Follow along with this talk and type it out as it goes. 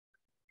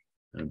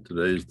And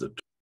today's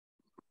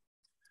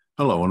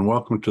hello and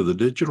welcome to the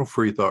Digital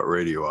Free Thought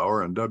Radio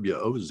Hour on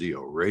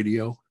WOZO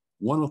Radio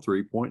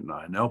 103.9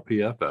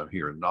 LPFM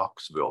here in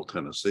Knoxville,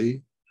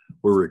 Tennessee.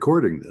 We're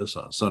recording this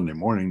on Sunday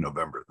morning,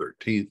 November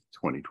 13th,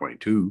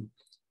 2022.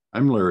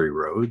 I'm Larry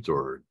Rhodes,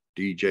 or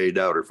DJ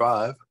Doubter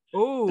 5.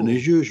 Oh. And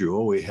as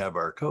usual, we have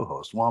our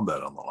co-host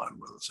Wombat on the line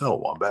with us. Hello,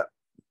 Wombat.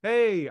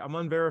 Hey, I'm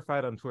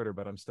unverified on Twitter,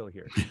 but I'm still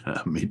here.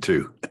 Me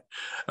too.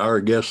 Our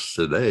guests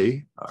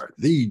today are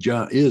the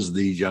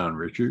John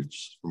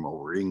Richards from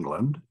over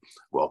England.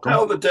 Welcome.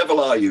 How the devil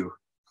are you?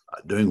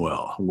 Doing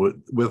well,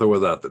 with or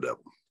without the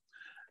devil.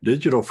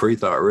 Digital Free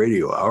Thought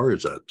Radio Hour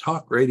is a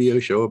talk radio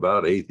show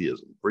about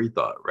atheism, free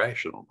thought,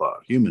 rational thought,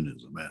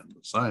 humanism, and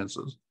the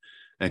sciences.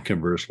 And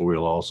conversely,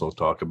 we'll also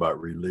talk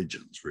about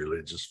religions,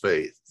 religious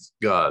faiths,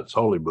 gods,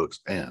 holy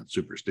books, and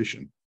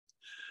superstition.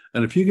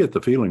 And if you get the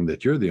feeling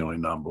that you're the only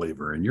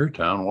non-believer in your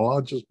town, well,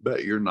 I'll just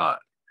bet you're not.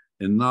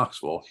 In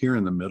Knoxville, here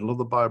in the middle of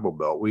the Bible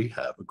Belt, we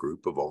have a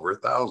group of over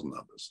 1,000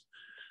 of us,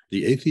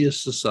 the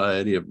Atheist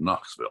Society of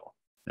Knoxville.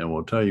 And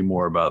we'll tell you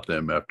more about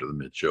them after the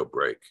mid-show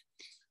break.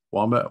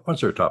 Wombat,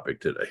 what's our topic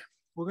today?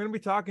 We're going to be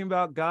talking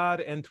about God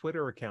and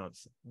Twitter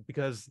accounts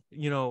because,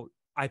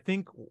 I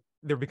think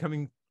they're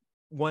becoming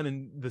one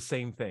and the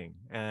same thing.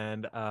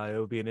 And it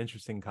will be an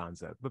interesting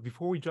concept. But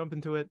before we jump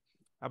into it,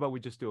 how about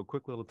we just do a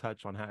quick little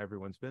touch on how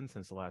everyone's been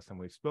since the last time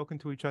we've spoken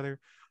to each other?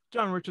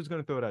 John Richards is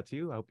going to throw it out to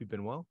you. I hope you've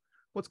been well.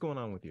 What's going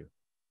on with you?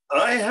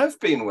 I have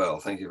been well,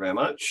 thank you very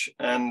much.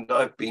 And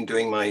I've been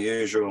doing my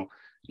usual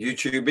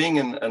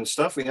YouTubing and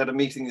stuff. We had a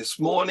meeting this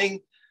morning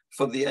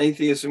for the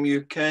Atheism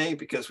UK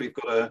because we've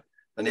got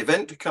an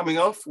event coming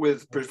off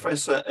with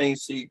Professor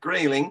A.C.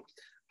 Grayling,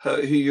 who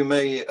you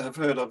may have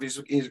heard of.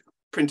 He's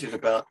printed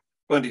about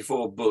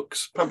 24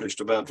 books,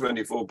 published about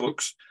 24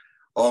 books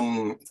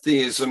on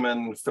theism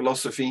and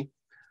philosophy,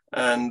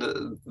 and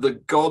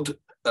the God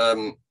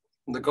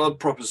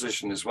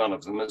proposition is one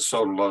of them. It's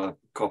sold a lot of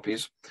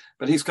copies,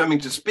 but he's coming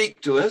to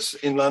speak to us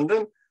in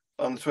London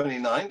on the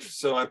 29th.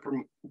 So I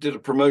did a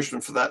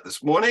promotion for that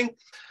this morning.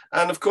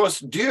 And of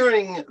course,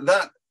 during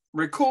that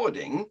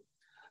recording,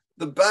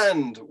 the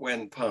band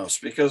went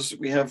past because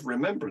we have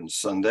Remembrance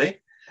Sunday.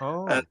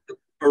 Oh. And the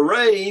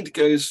parade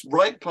goes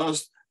right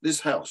past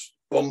this house.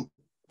 Boom,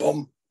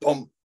 boom,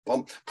 boom,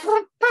 boom.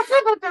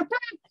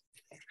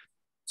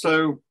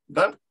 So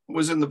that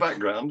was in the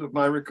background of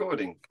my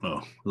recording.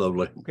 Oh,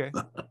 lovely. Okay.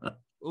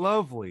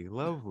 Lovely.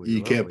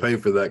 You can't pay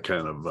for that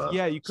kind of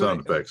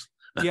sound effects.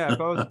 Yeah,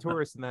 if I was a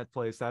tourist in that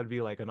place, that'd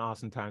be like an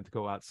awesome time to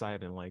go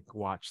outside and like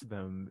watch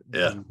them do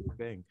their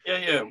thing.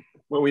 Yeah.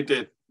 Well, we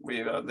did.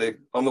 They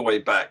on the way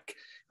back,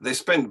 they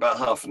spend about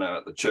half an hour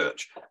at the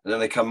church, and then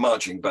they come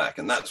marching back,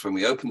 and that's when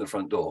we opened the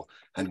front door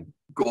and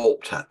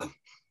gawped at them.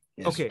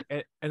 Yes. Okay,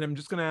 and I'm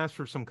just going to ask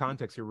for some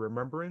context here.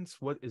 Remembrance,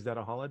 what is that?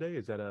 A holiday?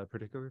 Is that a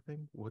particular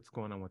thing? What's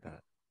going on with that?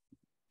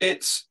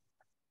 It's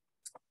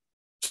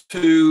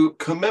to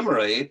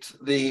commemorate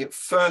the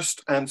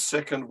First and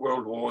Second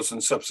World Wars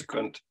and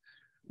subsequent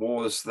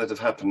wars that have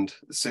happened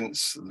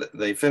since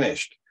they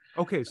finished.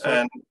 Okay, so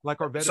and like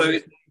our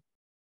veterans. So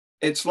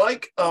it's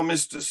like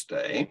Armistice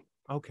Day.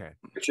 Okay,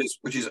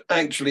 which is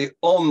actually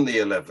on the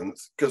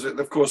 11th, because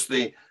of course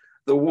the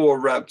war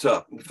wrapped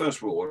up. The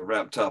first war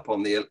wrapped up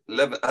on the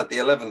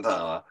 11th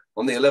hour,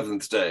 on the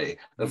 11th day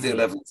of the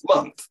 11th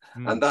month,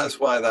 and that's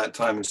why that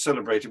time is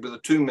celebrated with a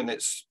 2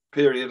 minutes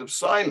period of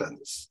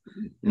silence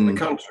in the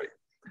country.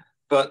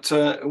 But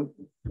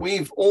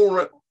we've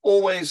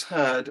always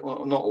had,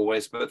 well, not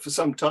always, but for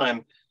some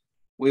time,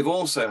 we've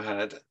also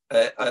had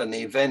an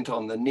event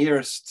on the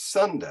nearest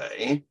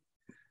Sunday,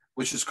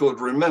 which is called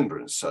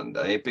Remembrance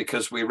Sunday,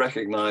 because we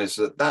recognize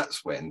that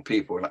that's when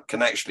people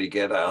can actually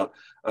get out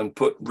and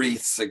put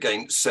wreaths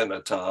against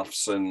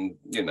cenotaphs and,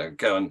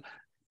 go and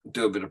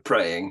do a bit of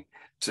praying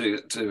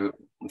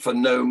for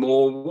no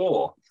more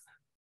war.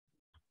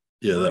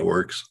 Yeah, that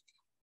works.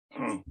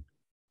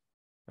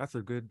 That's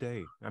a good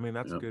day. I mean,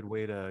 that's a good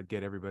way to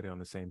get everybody on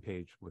the same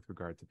page with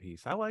regard to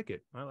peace. I like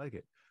it.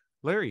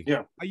 Larry,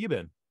 how you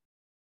been?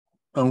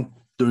 I'm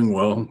doing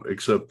well,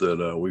 except that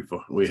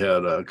we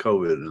had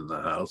COVID in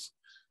the house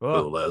for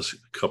the last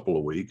couple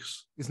of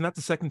weeks. Isn't that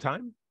the second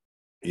time?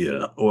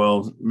 Yeah.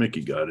 Well,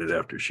 Mickey got it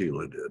after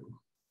Sheila did.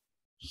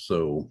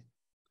 So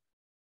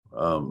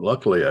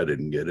luckily I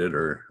didn't get it,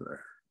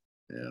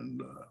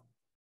 and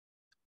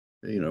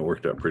it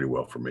worked out pretty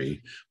well for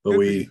me. But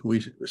we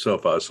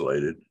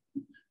self-isolated,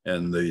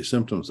 and the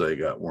symptoms they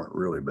got weren't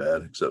really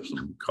bad, except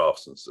some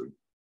coughs and some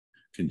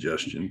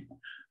congestion.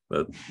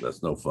 But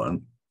that's no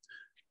fun.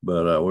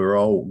 But we were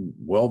all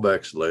well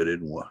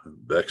vaccinated and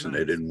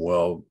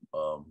well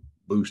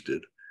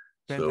boosted.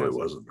 Fantastic. So it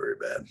wasn't very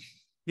bad.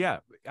 Yeah,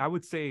 I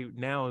would say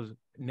now,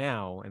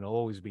 and it'll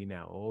always be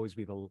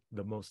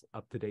the most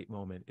up-to-date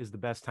moment is the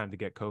best time to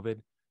get COVID.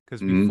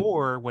 Because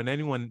before, when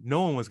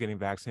no one was getting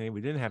vaccinated,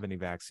 we didn't have any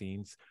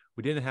vaccines.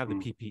 We didn't have the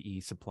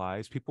PPE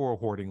supplies. People were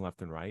hoarding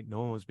left and right.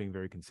 No one was being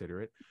very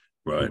considerate.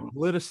 Right.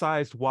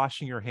 politicized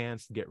washing your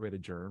hands to get rid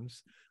of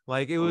germs.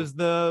 Like it was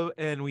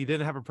and we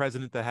didn't have a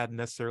president that had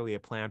necessarily a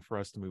plan for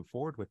us to move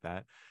forward with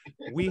that.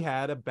 We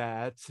had a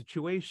bad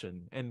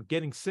situation, and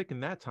getting sick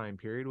in that time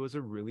period was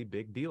a really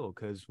big deal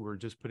because we're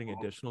just putting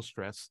additional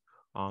stress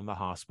on the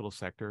hospital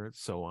sector and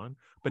so on.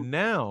 But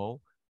now,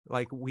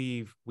 like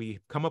we've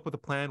come up with a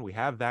plan. We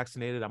have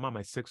vaccinated. I'm on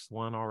my 6th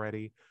one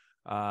already.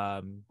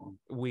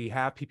 We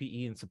have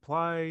PPE and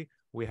supply.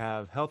 We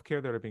have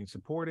healthcare that are being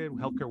supported,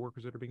 healthcare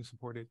workers that are being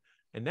supported.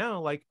 And now,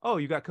 like, oh,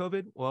 you got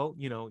COVID? Well,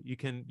 you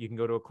can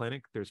go to a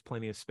clinic. There's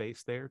plenty of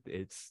space there.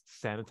 It's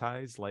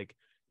sanitized. Like,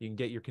 you can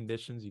get your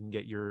conditions, you can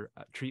get your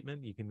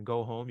treatment, you can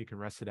go home, you can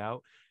rest it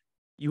out.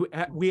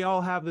 We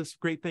all have this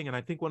great thing, and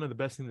I think one of the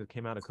best things that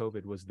came out of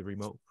COVID was the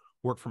remote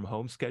work from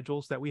home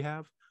schedules that we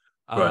have.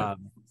 Right.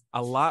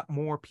 A lot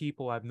more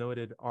people I've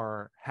noted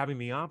are having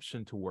the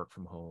option to work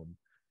from home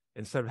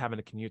instead of having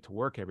to commute to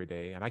work every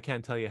day. And I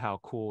can't tell you how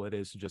cool it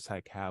is to just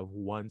like have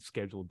one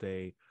scheduled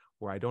day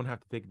where I don't have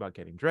to think about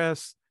getting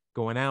dressed,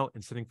 going out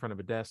and sitting in front of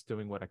a desk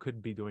doing what I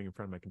could be doing in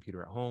front of my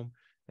computer at home,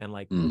 and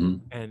like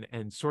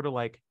and sort of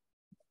like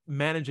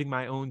managing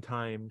my own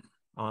time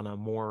on a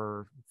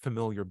more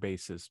familiar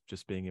basis.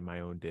 Just being in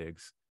my own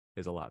digs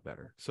is a lot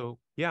better. So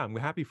yeah, I'm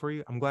happy for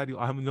you. I'm glad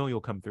I know you'll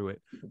come through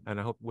it,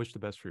 and I wish the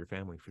best for your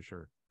family for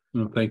sure.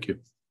 Well, thank you.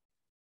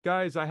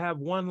 Guys, I have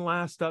one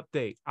last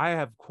update. I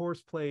have, of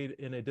course, played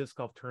in a disc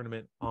golf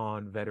tournament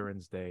on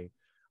Veterans Day.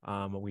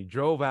 We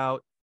drove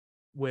out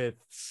with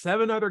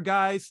 7 other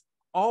guys,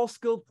 all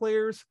skilled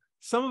players,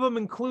 some of them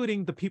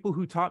including the people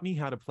who taught me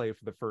how to play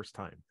for the first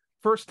time.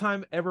 First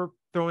time ever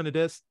throwing a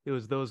disc, it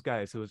was those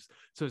guys.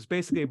 It's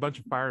basically a bunch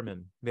of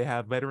firemen. They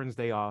have Veterans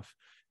Day off,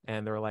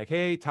 and they're like,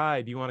 hey,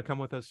 Ty, do you want to come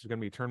with us? There's going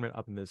to be a tournament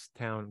up in this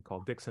town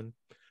called Dixon.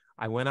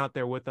 I went out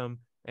there with them,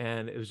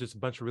 and it was just a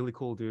bunch of really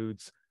cool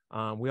dudes.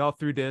 We all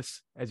threw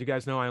discs. As you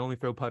guys know, I only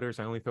throw putters.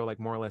 I only throw like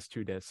more or less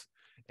 2 discs.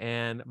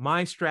 And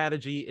my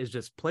strategy is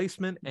just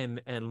placement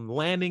and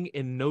landing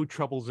in no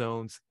trouble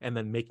zones and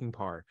then making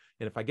par.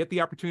 And if I get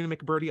the opportunity to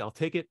make a birdie, I'll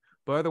take it.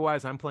 But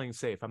otherwise, I'm playing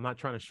safe. I'm not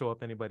trying to show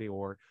up anybody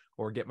or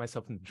get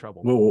myself into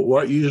trouble. Well,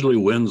 what usually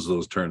wins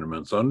those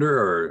tournaments,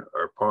 under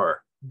or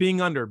par?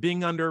 Being under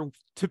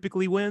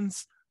typically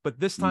wins.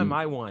 But this time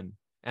I won,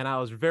 and I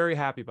was very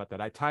happy about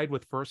that. I tied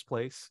with first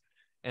place.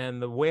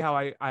 And the way how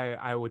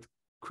I would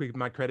give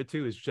my credit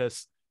to is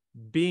just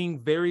being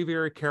very,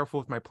 very careful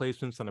with my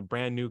placements on a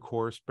brand new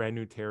course, brand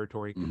new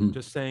territory.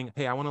 Just saying,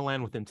 hey, I want to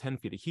land within 10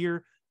 feet of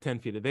here, 10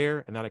 feet of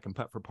there, and then I can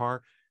putt for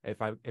par.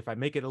 If I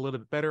make it a little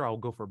bit better, I'll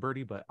go for a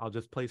birdie, but I'll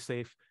just play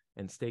safe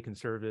and stay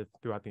conservative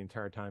throughout the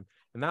entire time.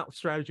 And that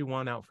strategy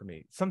won out for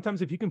me.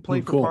 Sometimes if you can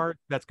play for par,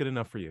 that's good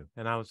enough for you.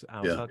 And I was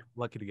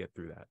lucky to get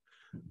through that.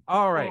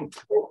 All right.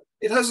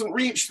 It hasn't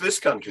reached this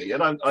country,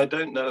 and I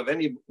don't know of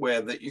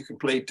anywhere that you can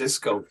play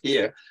disc golf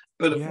here.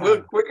 But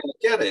we're going to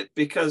get it,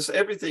 because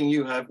everything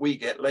you have, we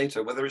get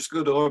later, whether it's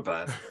good or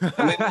bad.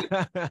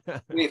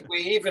 I mean, we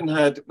even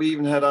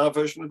had our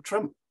version of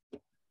Trump.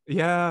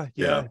 Yeah.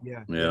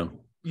 You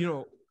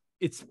know,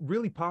 it's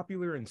really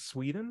popular in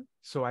Sweden,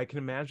 so I can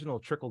imagine it'll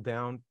trickle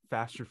down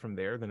faster from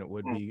there than it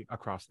would be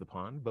across the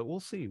pond. But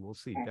we'll see.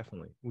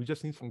 Definitely. We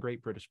just need some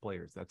great British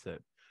players. That's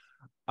it.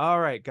 All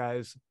right,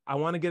 guys. I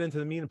want to get into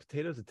the meat and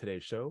potatoes of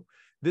today's show.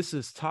 This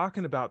is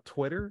talking about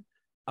Twitter.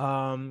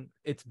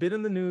 It's been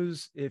in the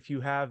news if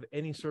you have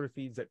any sort of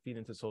feeds that feed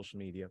into social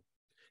media.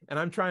 And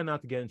I'm trying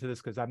not to get into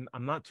this because I'm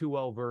not too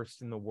well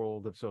versed in the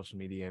world of social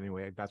media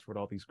anyway. That's what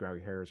all these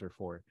gray hairs are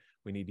for.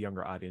 We need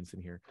younger audience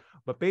in here.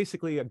 But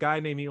basically, a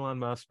guy named Elon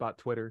Musk bought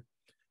Twitter,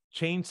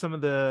 changed some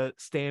of the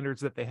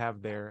standards that they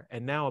have there,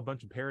 and now a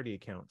bunch of parody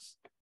accounts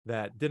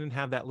that didn't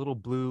have that little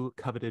blue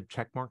coveted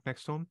check mark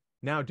next to them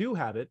now do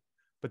have it.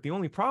 But the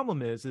only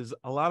problem is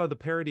a lot of the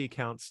parody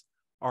accounts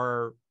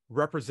are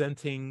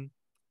representing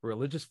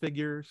religious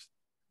figures,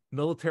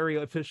 military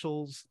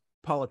officials,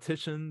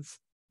 politicians,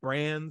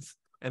 brands,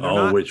 and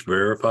all of which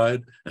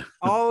verified.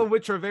 All of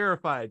which are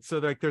verified. So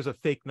like there's a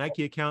fake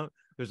Nike account,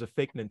 there's a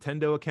fake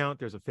Nintendo account,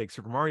 there's a fake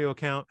Super Mario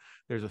account,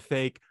 there's a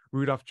fake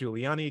Rudolph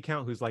Giuliani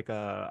account, who's like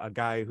a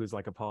guy who's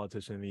like a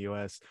politician in the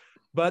US.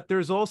 But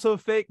there's also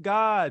fake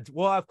gods.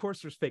 Well, of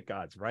course, there's fake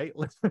gods, right?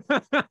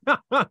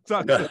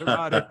 Talk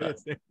about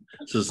it.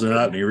 Since they're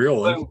not any real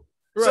ones.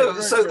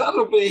 So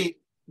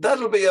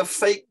that'll be a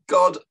fake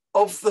god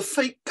of the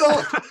fake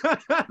god.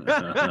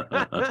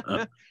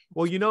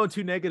 Well,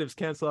 2 negatives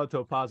cancel out to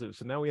a positive.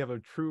 So now we have a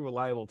true,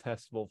 reliable,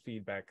 testable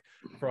feedback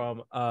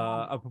from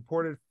a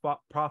purported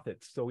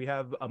prophet. So we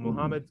have a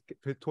Muhammad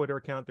Twitter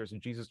account. There's a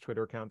Jesus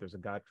Twitter account. There's a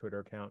God Twitter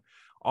account.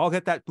 All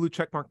get that blue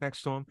check mark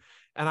next to them.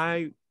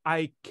 And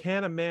I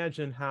can't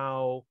imagine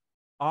how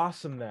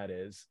awesome that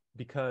is,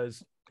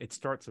 because it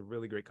starts a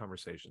really great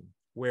conversation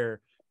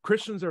where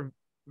Christians are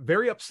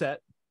very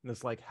upset. And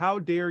it's like, how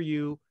dare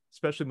you,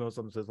 especially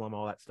Muslims, Islam,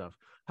 all that stuff.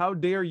 How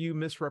dare you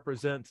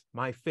misrepresent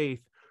my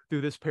faith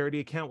through this parody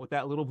account with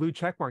that little blue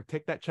check mark?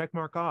 Take that check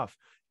mark off.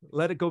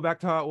 Let it go back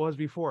to how it was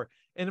before.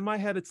 And in my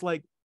head, it's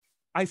like,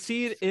 I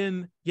see it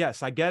in,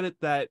 yes, I get it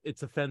that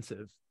it's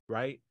offensive,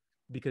 right?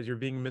 Because you're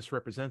being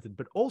misrepresented.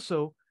 But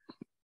also,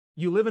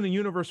 you live in a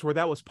universe where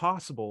that was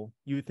possible.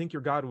 You would think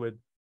your God would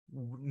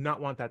not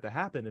want that to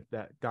happen if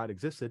that God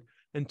existed.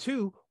 And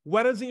two,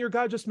 why doesn't your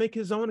God just make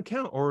his own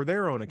account or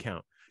their own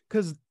account?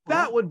 Because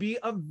that would be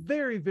a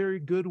very, very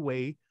good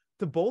way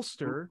to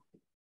bolster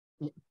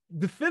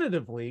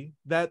definitively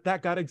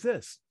that God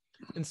exists.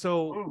 And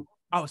so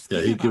I was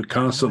thinking, he could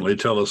constantly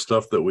tell us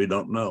stuff that we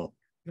don't know.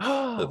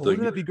 Oh,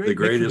 wouldn't that be great? The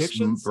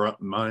greatest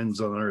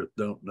minds on earth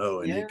don't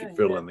know, and he could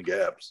fill in the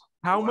gaps.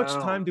 How much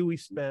time do we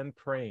spend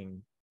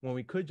praying when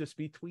we could just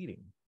be tweeting?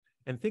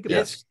 And think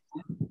about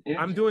it.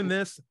 I'm doing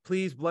this.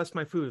 Please bless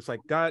my food. It's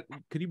like, God,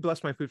 could you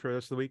bless my food for the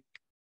rest of the week?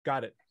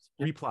 Got it.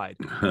 Replied.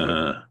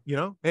 You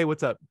know, hey,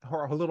 what's up?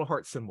 A little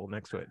heart symbol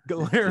next to it.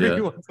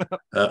 Larry, what's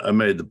up? I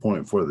made the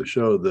point for the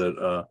show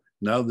that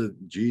now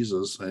that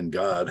Jesus and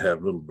God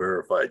have little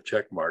verified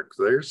check marks,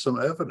 there's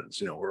some evidence.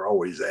 You know, we're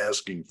always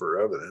asking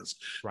for evidence,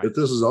 but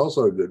this is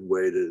also a good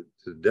way to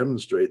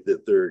demonstrate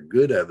that there's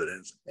good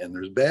evidence and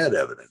there's bad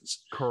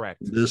evidence. Correct.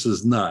 This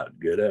is not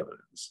good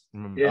evidence,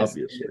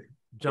 obviously.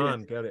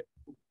 John, get it.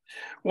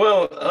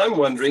 Well, I'm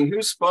wondering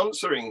who's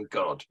sponsoring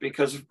God,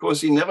 because of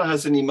course he never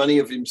has any money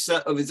of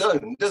himself of his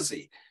own, does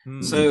he?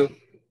 So,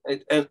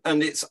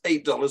 and it's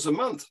 $8 a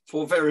month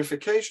for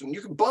verification.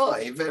 You can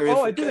buy verification.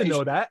 Oh, I didn't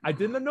know that. I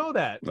didn't know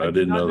that. I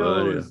didn't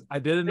know that. I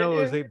didn't know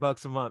it was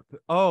 $8 a month.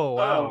 Oh,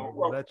 wow.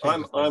 Well,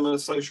 I'm a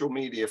social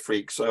media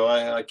freak, so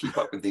I keep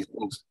up with these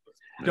things.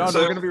 John,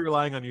 we're going to be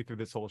relying on you through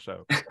this whole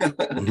show.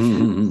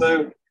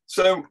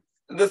 So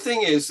the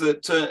thing is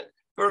that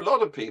for a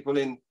lot of people,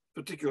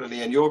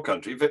 particularly in your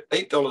country,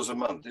 $8 a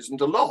month isn't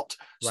a lot.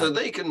 So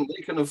they can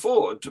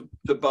afford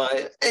to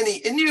buy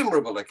any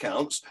innumerable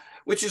accounts,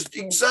 which is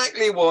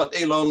exactly what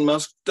Elon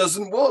Musk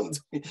doesn't want.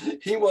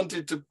 He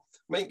wanted to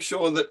make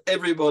sure that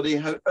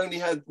everybody only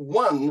had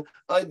one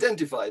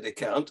identified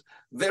account,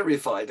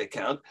 verified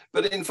account.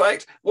 But in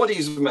fact, what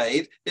he's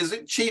made is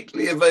it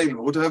cheaply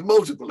available to have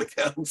multiple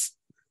accounts.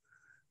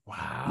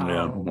 Wow.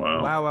 Yeah,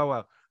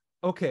 Wow.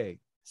 Okay.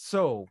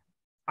 So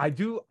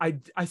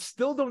I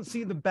still don't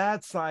see the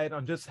bad side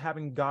on just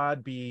having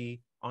God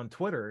be on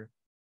Twitter.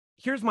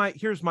 Here's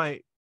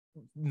my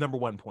number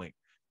one point.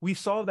 We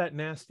solved that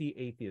nasty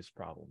atheist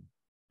problem.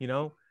 You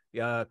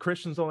know,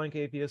 Christians don't like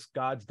atheists.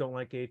 Gods don't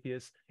like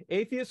atheists.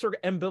 Atheists are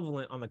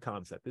ambivalent on the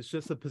concept. It's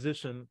just a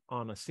position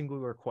on a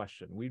singular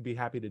question. We'd be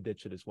happy to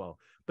ditch it as well.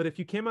 But if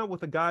you came out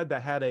with a God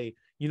that had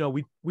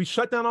we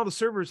shut down all the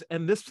servers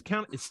and this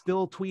account is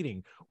still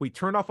tweeting. We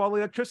turned off all the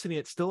electricity.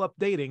 It's still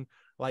updating.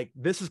 Like,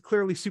 this is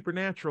clearly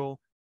supernatural.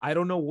 I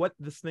don't know what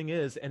this thing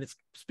is. And it's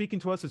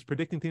speaking to us. It's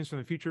predicting things from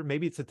the future.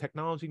 Maybe it's a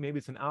technology. Maybe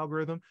it's an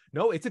algorithm.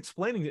 No, it's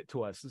explaining it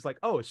to us. It's like,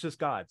 oh, it's just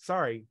God.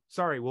 Sorry.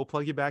 We'll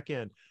plug you back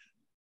in.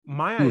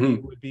 My idea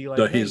would be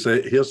like,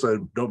 he'll say,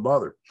 don't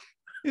bother.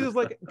 He's just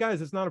like,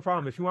 guys, it's not a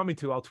problem. If you want me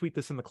to, I'll tweet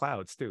this in the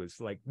clouds too. It's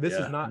like, this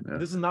is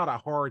not a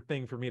hard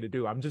thing for me to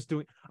do. I'm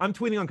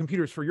tweeting on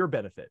computers for your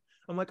benefit.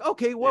 I'm like,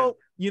 okay, well,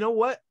 you know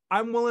what?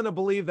 I'm willing to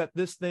believe that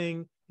this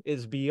thing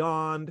is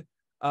beyond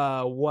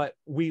what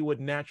we would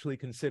naturally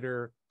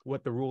consider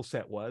what the rule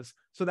set was.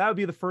 So that would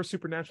be the first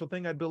supernatural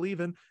thing I'd believe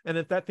in. And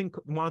if that thing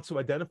wants to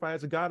identify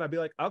as a God, I'd be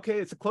like, okay,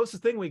 it's the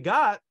closest thing we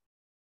got.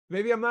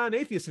 Maybe I'm not an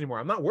atheist anymore.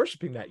 I'm not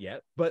worshiping that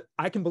yet, but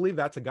I can believe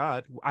that's a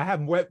God. I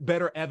have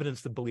better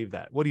evidence to believe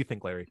that. What do you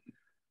think, Larry?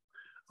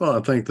 Well,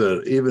 I think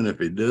that even if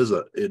he does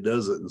it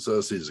and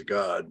says he's a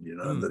God, you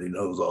know, that he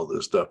knows all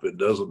this stuff, it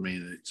doesn't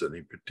mean it's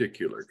any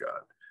particular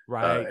God.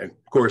 Right. Of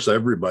course,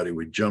 everybody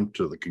would jump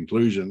to the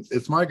conclusion,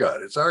 it's my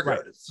God, it's our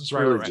God, it's this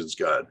religion's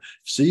God.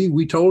 See,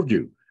 we told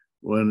you,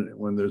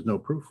 when there's no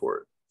proof for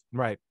it.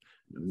 Right.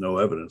 No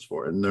evidence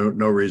for it.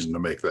 No reason to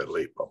make that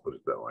leap. I'll put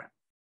it that way.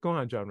 Go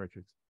on, John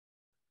Richards.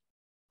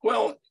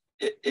 Well,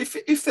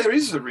 if there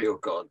is a real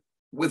God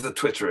with a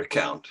Twitter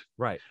account,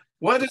 right,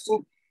 why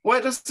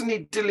doesn't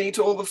he delete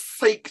all the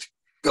fake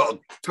God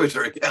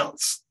Twitter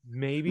accounts?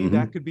 Maybe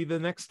that could be the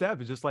next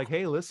step. It's just like,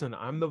 hey, listen,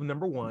 I'm the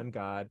number one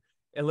God.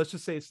 And let's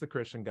just say it's the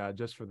Christian God,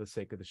 just for the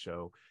sake of the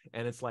show.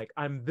 And it's like,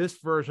 I'm this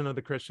version of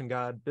the Christian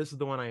God. This is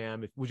the one I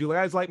am. Would you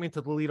guys like me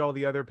to delete all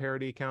the other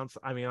parody accounts?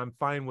 I mean, I'm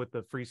fine with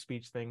the free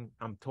speech thing.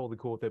 I'm totally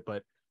cool with it,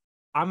 but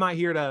I'm not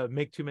here to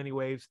make too many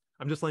waves.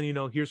 I'm just letting you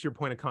know, here's your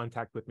point of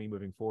contact with me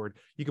moving forward.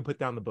 You can put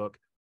down the book.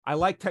 I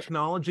like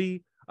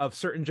technology of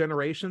certain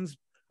generations.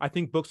 I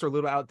think books are a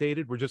little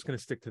outdated. We're just going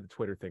to stick to the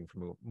Twitter thing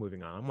for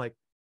moving on. I'm like,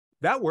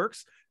 that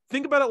works.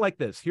 Think about it like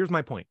this. Here's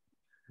my point.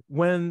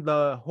 When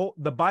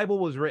the Bible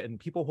was written,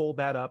 people hold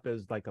that up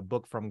as like a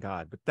book from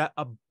God, but that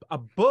a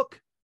book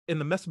in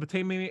the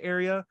Mesopotamian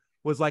area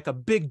was like a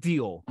big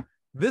deal.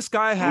 This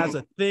guy has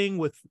a thing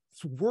with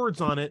words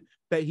on it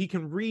that he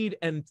can read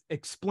and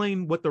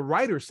explain what the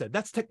writer said.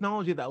 That's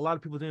technology that a lot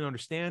of people didn't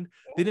understand.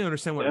 They didn't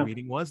understand what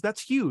reading was.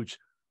 That's huge.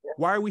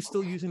 Why are we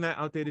still using that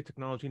outdated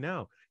technology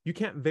now? You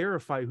can't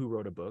verify who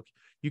wrote a book.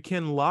 You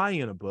can lie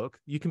in a book.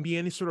 You can be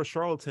any sort of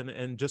charlatan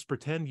and just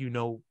pretend you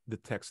know the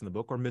text in the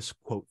book or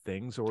misquote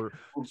things or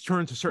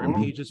turn to certain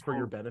pages for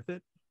your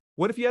benefit.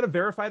 What if you had a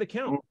verified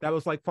account that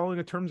was like following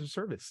a terms of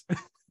service?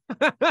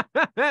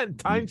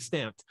 Time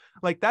stamped.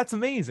 Like, that's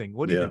amazing.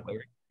 What do you think,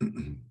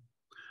 Larry?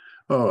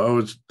 Oh, I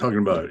was talking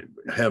about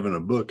having a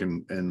book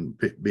and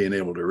being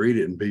able to read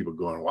it and people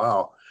going,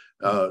 wow.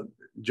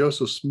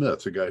 Joseph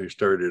Smith, the guy who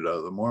started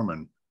the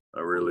Mormon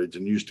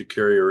religion, used to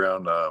carry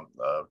around a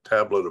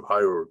tablet of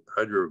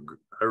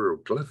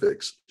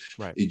hieroglyphics,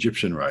 Right.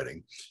 Egyptian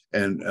writing,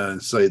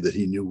 and say that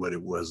he knew what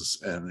it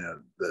was and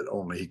that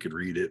only he could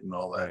read it and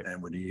all that. Right.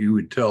 And when he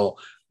would tell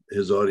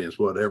his audience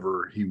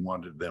whatever he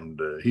wanted them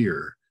to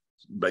hear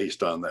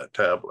based on that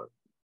tablet.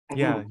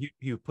 Yeah,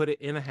 you put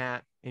it in a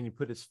hat and you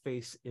put his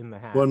face in the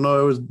hat. Well,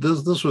 no, it was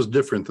this was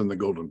different than the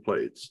golden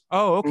plates.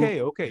 Oh, okay.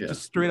 Yeah.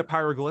 Just straight up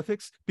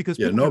hieroglyphics, because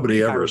Yeah, people can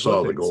nobody read ever saw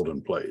the hieroglyphics.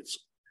 golden plates.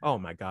 Oh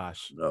my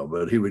gosh. No,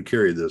 but he would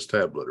carry this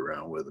tablet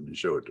around with him and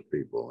show it to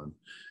people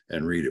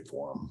and read it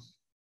for them.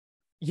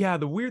 Yeah,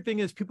 the weird thing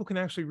is people can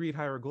actually read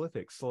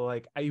hieroglyphics. So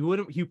like I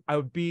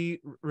would be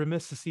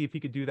remiss to see if he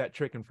could do that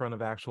trick in front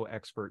of actual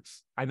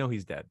experts. I know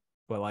he's dead,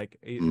 but like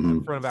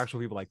in front of actual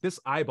people, like this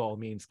eyeball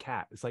means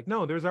cat. It's like,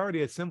 no, there's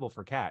already a symbol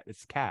for cat.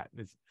 It's cat.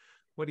 It's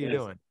what are you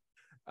doing?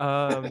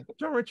 John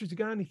Richards, you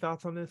got any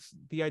thoughts on this?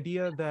 The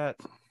idea that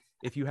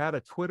if you had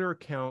a Twitter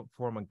account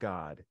from a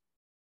god,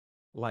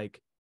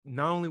 like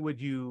not only would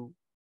you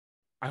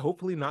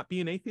hopefully not be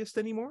an atheist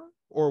anymore,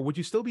 or would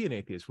you still be an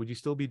atheist? Would you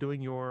still be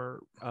doing your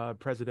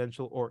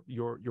presidential or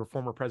your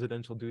former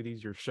presidential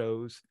duties, your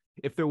shows?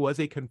 If there was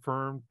a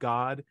confirmed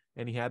God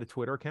and he had a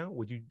Twitter account,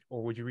 would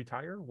you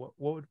retire? What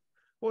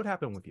would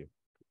happen with you?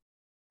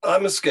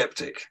 I'm a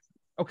skeptic.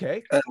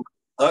 Okay. And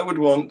I would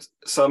want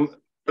some,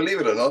 believe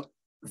it or not,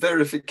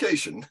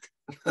 verification.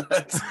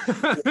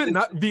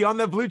 Not beyond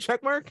that blue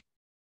check mark?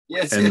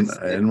 Yes, and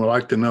we'd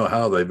like to know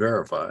how they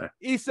verify.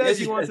 He says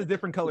he wants a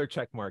different color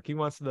check mark. He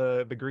wants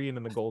the green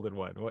and the golden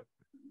one. What?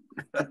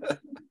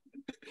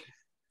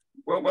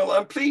 Well,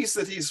 I'm pleased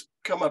that he's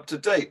come up to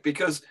date,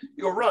 because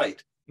you're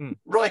right.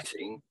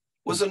 Writing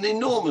was an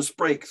enormous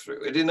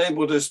breakthrough. It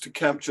enabled us to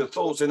capture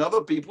thoughts in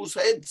other people's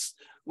heads,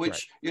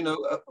 which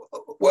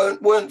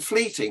weren't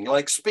fleeting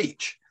like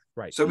speech.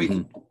 Right. So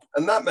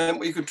and that meant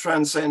we could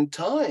transcend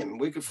time.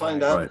 We could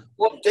find out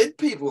what did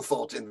people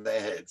thought in their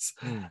heads.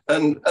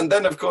 And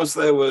then of course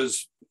there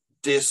was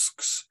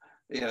discs,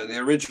 the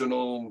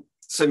original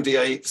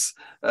 78s,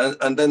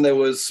 and then there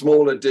was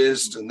smaller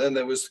discs, and then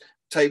there was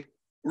tape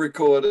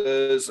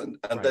recorders, and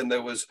then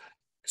there was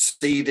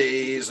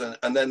CDs,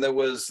 and then there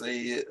was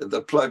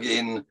the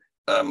plug-in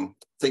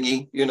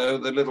thingy,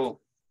 the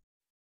little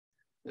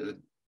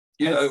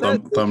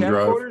thumb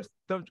drive.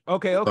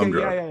 Okay,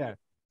 yeah.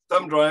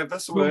 Thumb drive,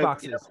 that's the word.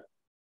 Boxes.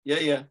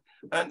 Yeah.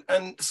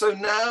 And so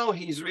now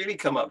he's really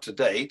come up to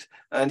date,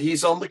 and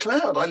he's on the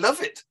cloud. I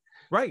love it.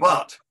 Right.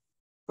 But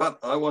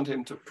I want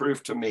him to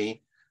prove to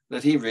me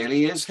that he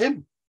really is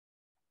him.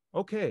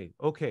 Okay.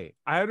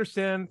 I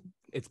understand.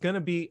 It's going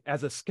to be,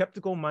 as a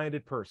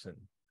skeptical-minded person,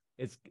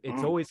 it's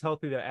always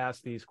healthy to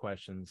ask these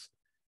questions.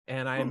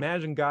 And I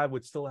imagine God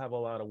would still have a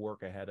lot of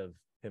work ahead of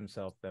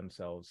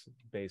themselves,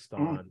 based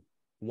on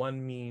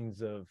one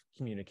means of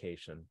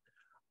communication.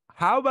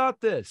 How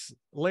about this?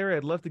 Larry,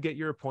 I'd love to get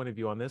your point of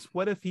view on this.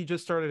 What if he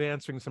just started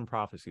answering some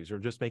prophecies, or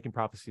just making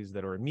prophecies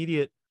that are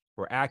immediate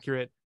or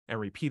accurate and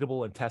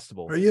repeatable and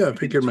testable? Oh, yeah, if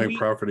he could make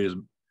prophecies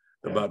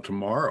about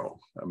tomorrow.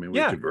 I mean, we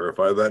could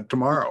verify that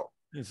tomorrow.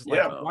 It's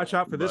like, watch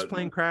out for this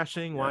plane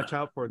crashing. Watch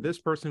out for this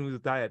person who's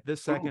died at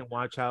this second.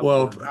 Watch out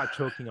for not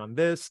choking on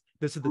this.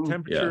 This is the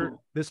temperature.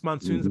 This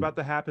monsoon's about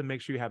to happen.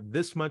 Make sure you have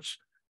this much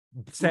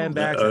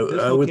sandbags.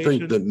 I would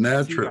think that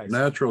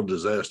natural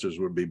disasters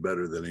would be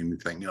better than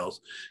anything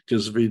else,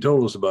 because if he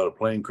told us about a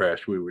plane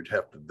crash, we would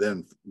have to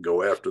then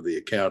go after the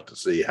account to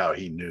see how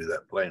he knew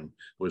that plane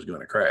was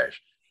going to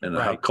crash and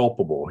how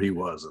culpable he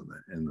was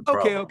in the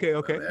problem.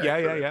 Okay.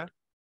 Yeah.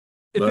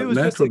 But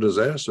natural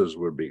disasters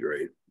would be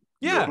great.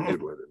 Yeah.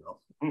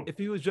 If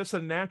he was just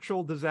a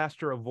natural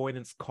disaster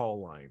avoidance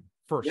call line,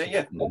 first.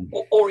 Yeah.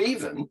 Or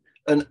even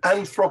an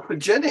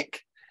anthropogenic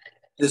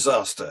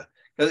disaster.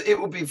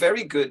 It would be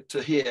very good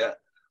to hear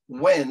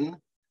when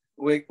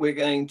we're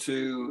going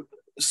to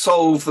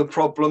solve the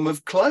problem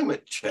of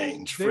climate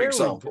change, for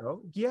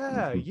example.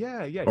 Yeah.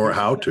 Or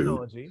how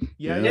to.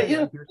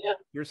 Yeah.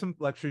 Here's some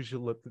lectures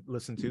you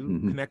listen to.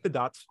 Connect the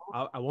dots.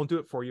 I won't do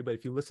it for you, but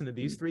if you listen to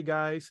these three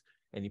guys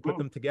and you put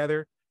them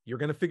together, you're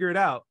going to figure it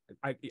out.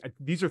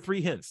 These are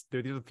 3 hints.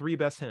 These are the 3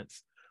 best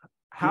hints.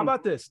 How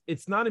about this?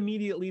 It's not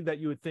immediately that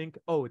you would think,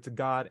 oh, it's a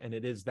God and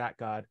it is that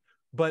God.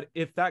 But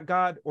if that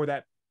God or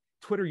that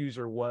Twitter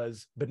user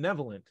was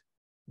benevolent,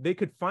 they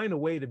could find a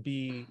way to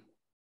be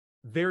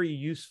very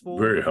useful,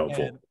 very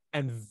helpful,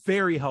 and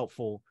very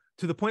helpful,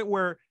 to the point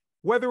where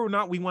whether or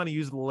not we want to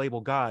use the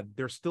label God,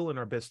 they're still in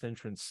our best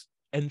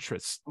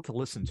interests to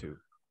listen to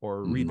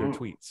or read their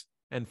tweets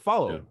and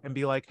follow and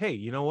be like, hey,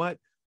 you know what?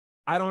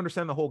 I don't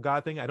understand the whole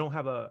God thing. I don't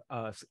have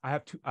I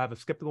have a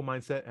skeptical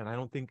mindset, and I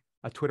don't think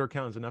a Twitter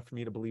account is enough for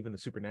me to believe in the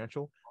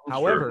supernatural.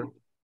 However,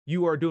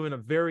 you are doing a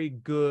very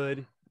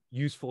good,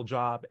 useful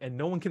job, and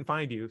no one can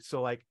find you.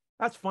 So like,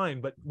 that's fine.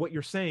 But what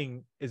you're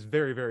saying is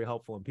very, very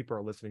helpful, and people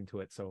are listening to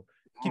it. So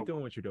keep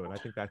doing what you're doing. I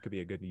think that could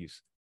be a good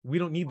use. We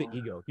don't need the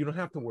ego. You don't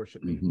have to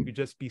worship me. You could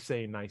just be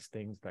saying nice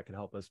things that could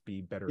help us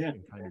be better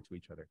and kinder to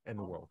each other and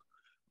the world.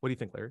 What do you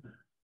think, Larry?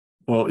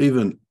 Well,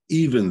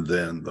 even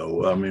then,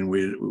 though, I mean,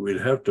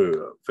 we'd have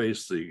to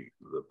face the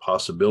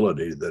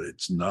possibility that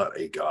it's not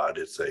a god;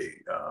 it's a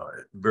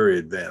very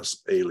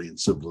advanced alien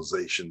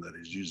civilization that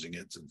is using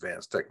its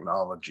advanced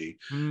technology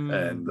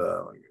and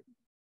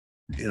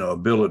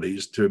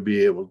abilities to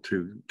be able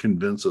to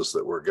convince us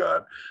that we're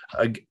God.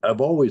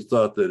 I've always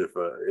thought that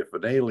if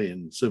an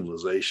alien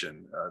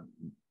civilization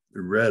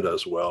read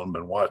us well and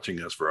been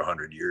watching us for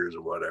 100 years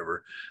or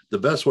whatever, the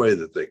best way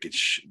that they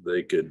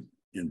could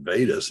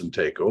invade us and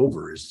take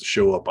over is to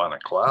show up on a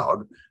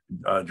cloud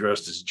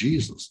dressed as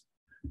Jesus.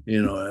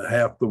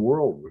 Half the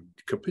world would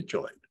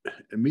capitulate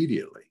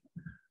immediately.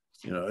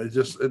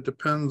 It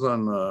depends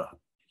on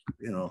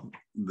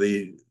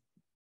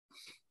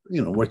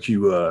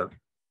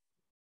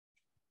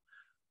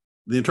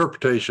the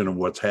interpretation of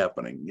what's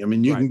happening. I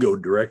mean, you can go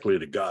directly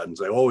to God and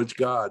say, "Oh, it's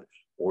God,"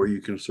 or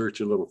you can search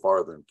a little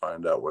farther and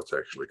find out what's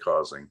actually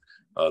causing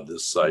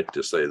this site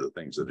to say the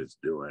things that it's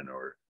doing,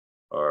 or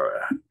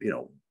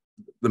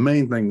the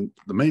main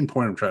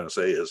point I'm trying to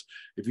say is,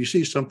 if you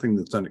see something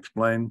that's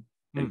unexplained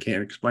and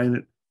can't explain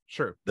it,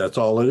 sure, that's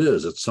all it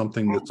is. It's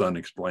something that's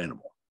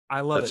unexplainable.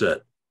 I love that's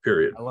it.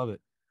 Period. I love it.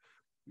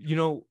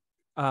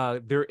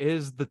 There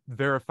is the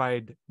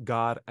verified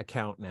God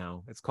account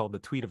now. It's called the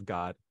Tweet of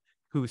God,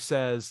 who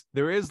says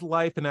there is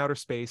life in outer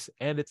space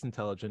and it's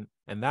intelligent,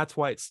 and that's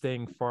why it's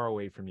staying far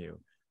away from you.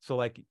 So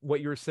like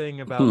what you were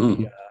saying about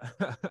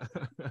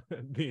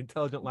the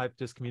intelligent life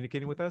just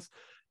communicating with us,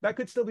 that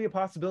could still be a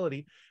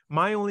possibility.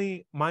 My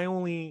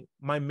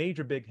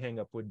major big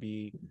hangup would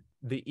be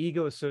the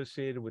ego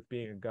associated with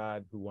being a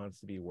God who wants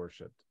to be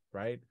worshipped,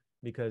 right?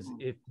 Because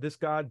if this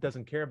God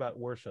doesn't care about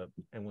worship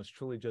and was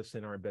truly just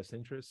in our best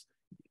interest,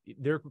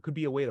 there could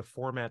be a way to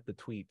format the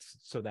tweets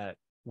so that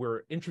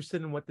we're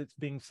interested in what's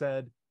being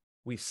said.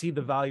 We see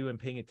the value in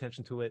paying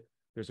attention to it.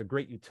 There's a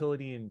great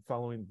utility in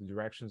following the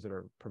directions that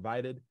are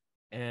provided.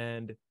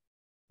 And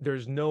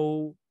there's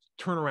no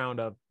turnaround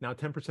of now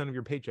 10% of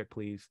your paycheck,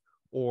 please,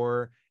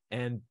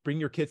 and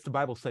bring your kids to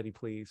Bible study,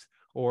 please,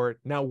 or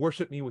now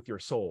worship me with your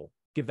soul.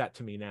 Give that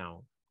to me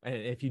now. And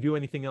if you do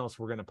anything else,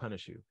 we're going to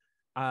punish you.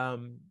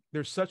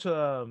 There's such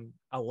a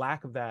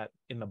lack of that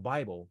in the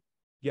Bible.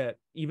 Yet,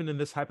 even in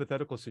this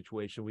hypothetical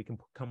situation, we can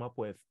come up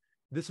with,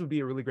 this would be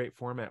a really great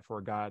format for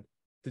a God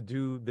to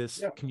do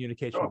this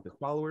communication with his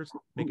followers,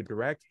 make it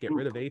direct, get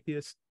rid of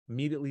atheists,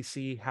 immediately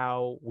see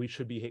how we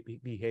should be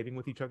behaving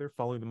with each other,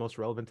 following the most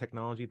relevant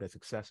technology that's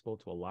accessible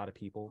to a lot of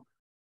people.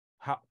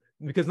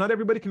 Because not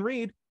everybody can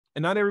read,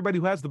 and not everybody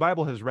who has the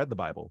Bible has read the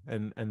Bible,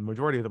 and the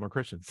majority of them are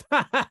Christians.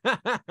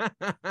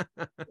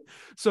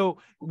 So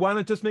why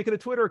not just make it a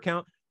Twitter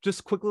account?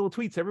 Just quick little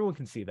tweets. Everyone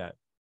can see that.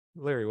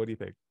 Larry, what do you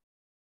think?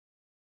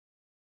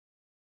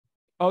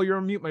 Oh, you're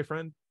on mute, my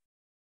friend.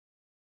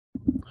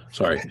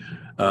 Sorry.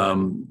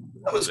 God,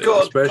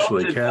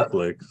 especially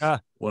Catholics.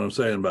 What I'm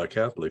saying about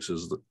Catholics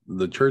is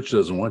the church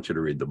doesn't want you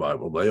to read the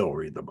Bible. They'll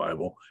read the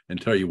Bible and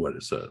tell you what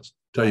it says,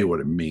 tell you what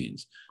it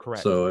means.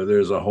 Correct. So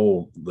there's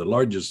the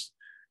largest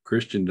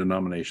Christian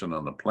denomination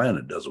on the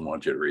planet doesn't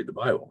want you to read the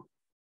Bible.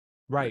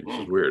 Right. Which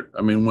is weird.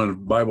 I mean, when the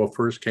Bible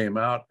first came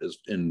out is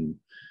in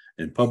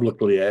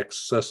publicly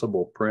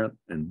accessible print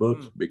and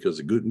books because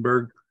of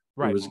Gutenberg,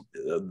 right.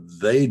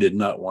 They did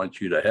not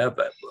want you to have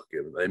that book.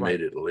 They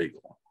made it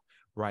illegal.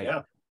 Right.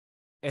 Yeah.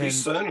 And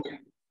certainly.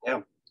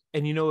 Yeah.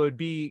 And it'd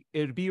be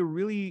a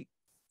really,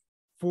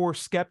 for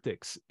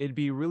skeptics, it'd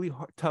be a really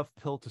tough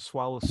pill to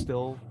swallow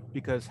still,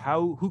 because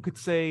who could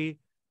say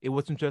it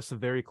wasn't just a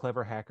very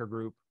clever hacker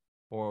group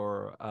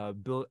or a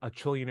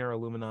trillionaire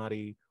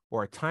Illuminati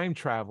or a time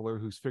traveler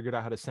who's figured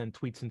out how to send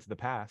tweets into the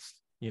past,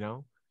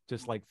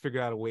 just like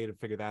figured out a way to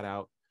figure that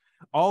out.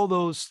 All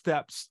those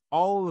steps,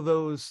 all of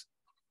those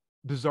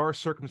bizarre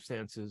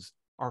circumstances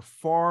are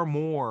far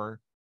more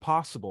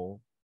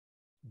possible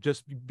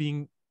just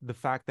being the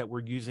fact that we're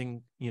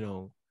using,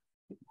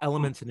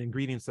 elements and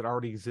ingredients that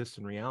already exist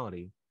in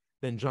reality,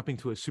 than jumping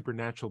to a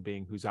supernatural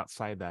being who's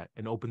outside that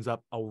and opens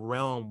up a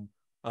realm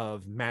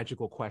of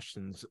magical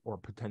questions or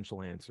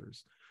potential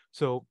answers.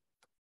 So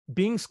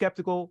being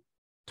skeptical,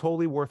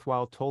 totally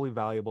worthwhile, totally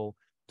valuable,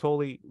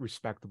 totally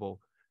respectable.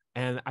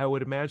 And I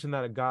would imagine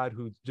that a God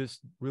who just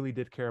really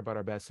did care about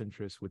our best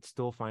interests would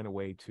still find a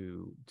way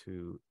to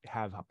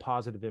have a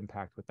positive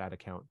impact with that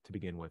account to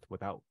begin with,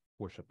 without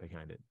worship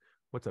behind it.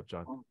 What's up,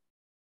 John?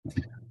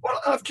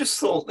 Well, I've just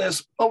thought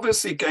there's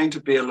obviously going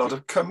to be a lot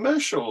of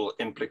commercial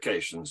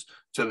implications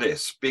to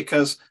this,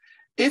 because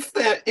if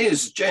there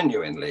is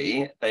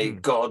genuinely a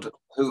God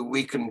who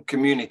we can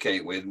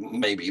communicate with,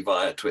 maybe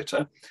via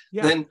Twitter,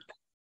 then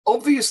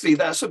obviously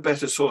that's a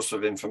better source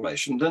of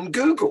information than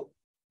Google.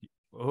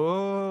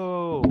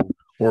 Oh.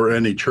 Or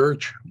any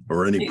church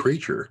or any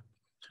preacher.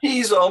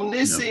 He's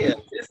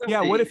omniscient.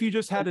 Yeah, what if you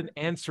just had an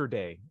answer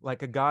day?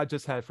 Like a God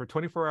just had, for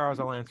 24 hours,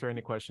 I'll answer any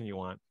question you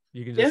want.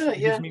 You can just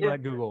use me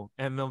like Google,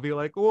 and they'll be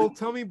like, well,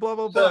 tell me blah,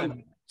 blah, blah.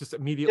 just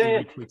immediately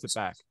Yeah. retweets it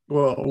back.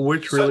 Well,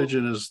 which So-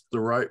 religion is the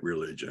right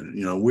religion?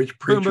 You know, which Boom,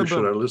 preacher boom,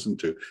 should I boom. listen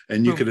to?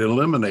 And you Boom. could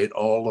eliminate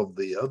all of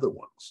the other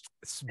ones.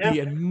 Be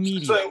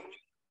immediate.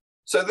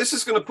 So this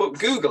is going to put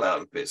Google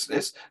out of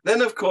business.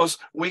 Then, of course,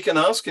 we can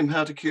ask him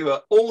how to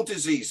cure all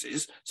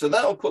diseases. So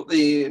that will put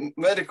the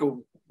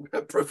medical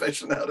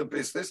profession out of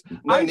business.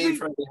 No need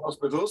for any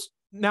hospitals.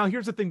 Now,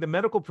 here's the thing: the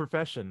medical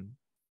profession,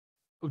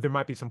 there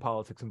might be some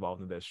politics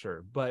involved in this,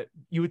 sure, but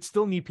you would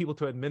still need people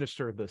to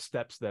administer the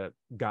steps that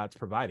God's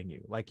providing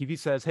you. Like if he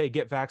says, hey,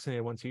 get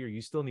vaccinated once a year,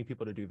 you still need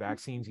people to do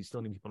vaccines. You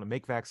still need people to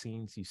make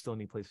vaccines. You still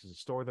need places to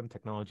store them,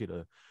 technology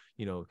to,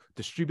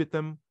 distribute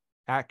them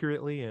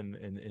accurately and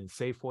in a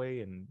safe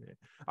way. And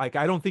like,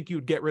 I don't think you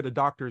would get rid of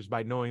doctors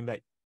by knowing that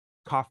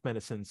cough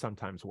medicine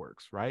sometimes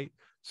works, right?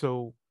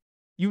 So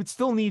you would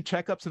still need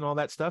checkups and all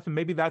that stuff. And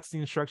maybe that's the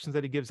instructions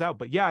that he gives out.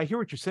 But yeah, I hear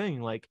what you're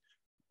saying. Like,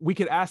 we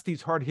could ask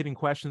these hard-hitting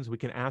questions. We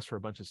can ask for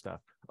a bunch of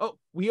stuff. Oh,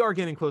 we are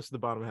getting close to the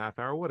bottom of the half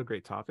hour. What a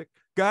great topic.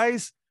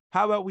 Guys,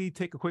 how about we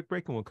take a quick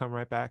break and we'll come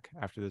right back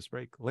after this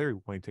break. Larry,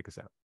 why don't you take us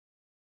out?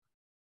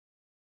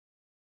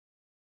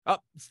 Oh,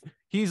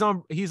 he's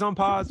on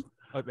pause.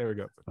 Oh, there we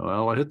go.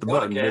 Well, I hit the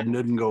button, it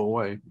didn't go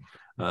away.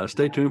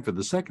 Stay tuned for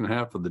the second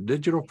half of the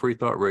Digital Free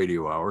Thought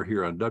Radio Hour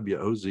here on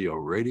WOZO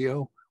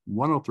Radio,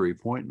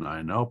 103.9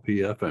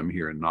 LPFM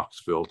here in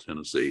Knoxville,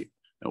 Tennessee.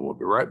 And we'll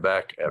be right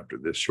back after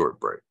this short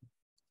break.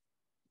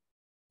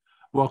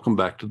 Welcome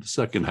back to the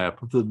second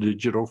half of the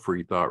Digital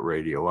Free Thought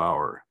Radio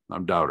Hour.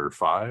 I'm Doubter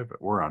 5.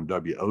 We're on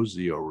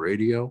WOZO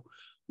Radio,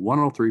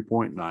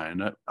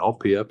 103.9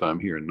 LPFM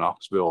here in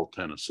Knoxville,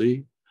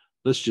 Tennessee.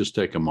 Let's just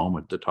take a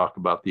moment to talk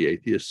about the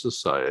Atheist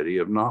Society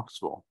of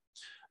Knoxville.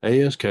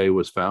 ASK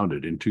was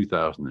founded in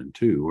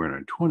 2002. We're in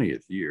our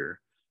 20th year,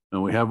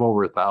 and we have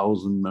over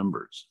 1,000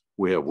 members.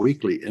 We have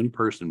weekly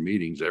in-person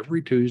meetings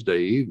every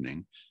Tuesday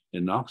evening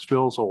in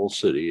Knoxville's Old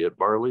City at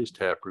Barley's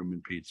Tap Room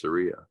and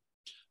Pizzeria.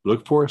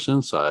 Look for us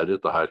inside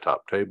at the high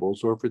top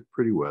tables, or if it's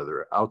pretty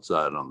weather,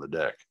 outside on the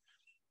deck.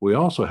 We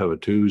also have a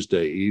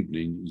Tuesday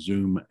evening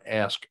Zoom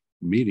Ask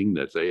meeting.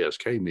 That's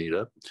ASK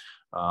meetup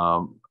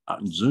on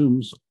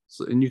Zooms.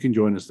 And you can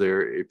join us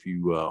there if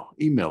you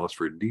email us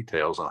for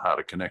details on how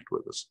to connect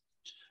with us.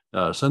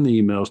 Send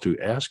the emails to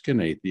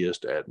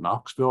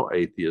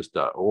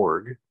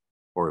askanatheist@knoxvilleatheist.org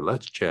or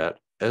let's chat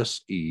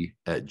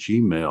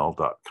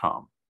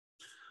se@gmail.com.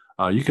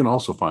 You can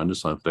also find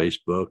us on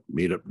Facebook,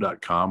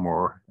 meetup.com,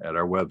 or at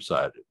our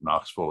website at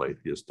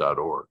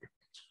knoxvilleatheist.org.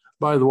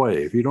 By the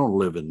way, if you don't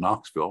live in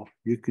Knoxville,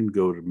 you can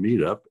go to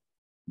Meetup,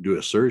 do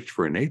a search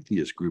for an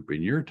atheist group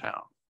in your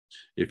town.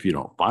 If you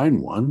don't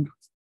find one,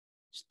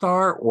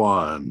 start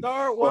one.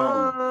 Start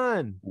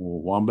one.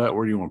 Well, Wombat,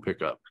 where do you want to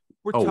pick up?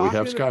 We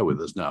have Sky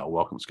with us now.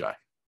 Welcome, Sky.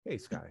 Hey,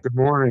 Sky. Good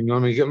morning.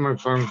 Let me get my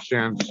phone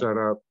stand set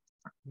up.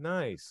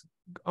 Nice.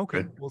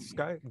 Okay. Well,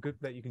 Sky, good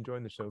that you can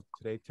join the show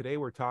today. Today,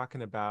 we're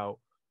talking about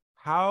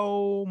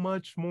how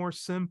much more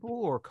simple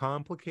or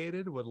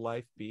complicated would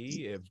life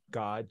be if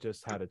God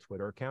just had a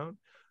Twitter account?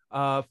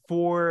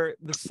 For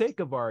the sake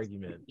of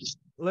argument,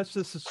 let's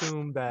just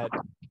assume that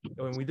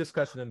when we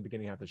discussed it in the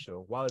beginning of the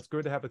show, while it's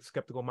good to have a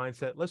skeptical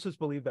mindset, let's just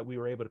believe that we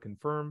were able to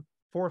confirm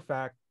for a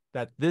fact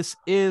that this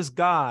is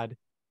God,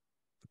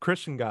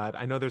 Christian God.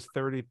 I know there's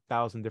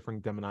 30,000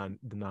 different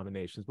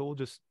denominations, but we'll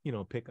just,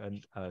 pick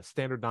a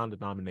standard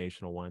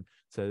non-denominational one.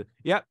 So,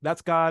 yeah,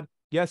 that's God.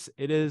 Yes,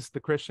 it is the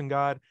Christian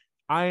God.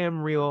 I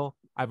am real.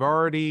 I've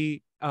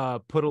already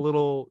put a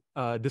little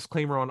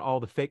disclaimer on all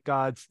the fake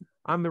gods.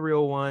 I'm the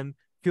real one.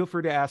 Feel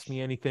free to ask me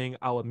anything.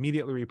 I'll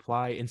immediately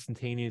reply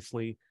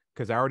instantaneously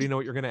because I already know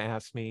what you're going to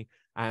ask me.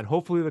 And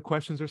hopefully the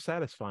questions are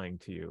satisfying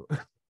to you.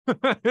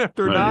 If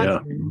they're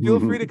not, feel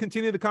free to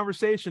continue the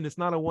conversation. It's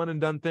not a one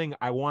and done thing.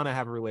 I want to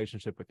have a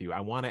relationship with you. I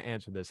want to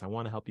answer this. I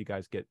want to help you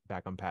guys get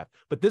back on path.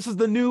 But this is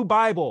the new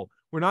Bible.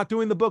 We're not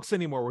doing the books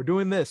anymore. We're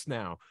doing this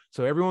now.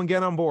 So everyone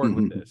get on board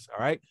with this.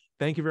 All right.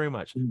 Thank you very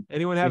much.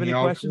 Anyone have any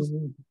questions?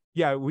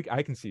 Yeah,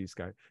 I can see you,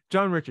 Sky.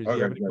 John Richards, do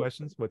you have any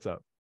questions? What's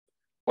up?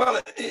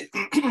 Well,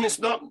 it's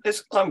not.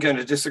 I'm going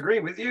to disagree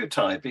with you,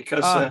 Ty,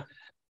 because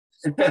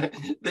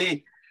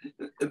the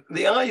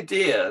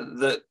idea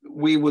that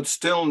we would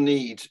still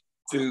need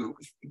to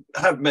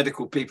have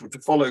medical people to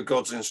follow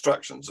God's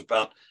instructions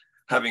about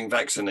having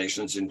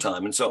vaccinations in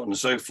time and so on and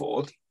so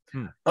forth,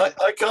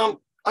 I can't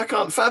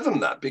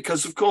fathom that,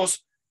 because of course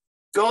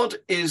God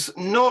is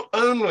not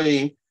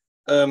only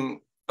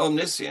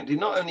omniscient, he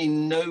not only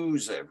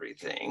knows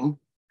everything,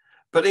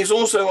 but he's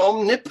also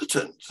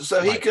omnipotent.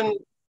 So he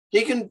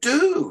can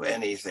do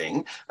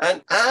anything,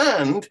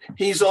 and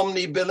he's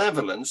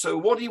omnibenevolent. So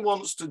what he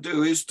wants to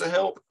do is to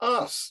help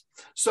us.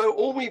 So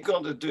all we've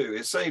got to do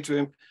is say to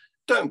him,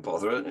 don't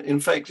bother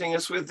infecting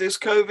us with this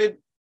COVID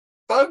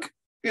bug,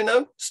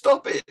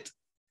 stop it.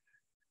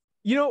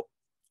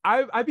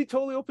 I'd be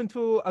totally open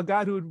to a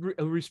guy who would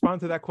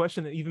respond to that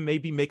question and even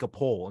maybe make a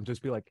poll and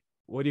just be like,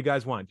 what do you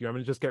guys want? Do you want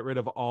me to just get rid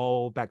of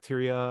all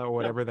bacteria or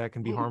whatever that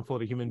can be harmful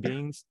to human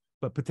beings,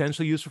 but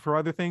potentially useful for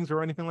other things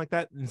or anything like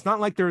that? And it's not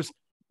like there's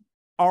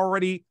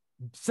already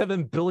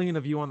 7 billion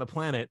of you on the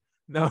planet.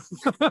 No,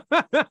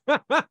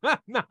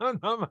 no,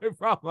 not my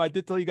problem. I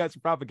did tell you guys to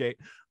propagate,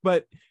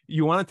 but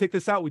you want to take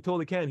this out? We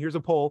totally can. Here's a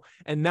poll,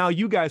 and now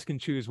you guys can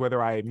choose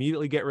whether I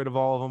immediately get rid of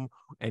all of them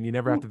and you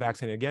never have to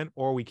vaccinate again,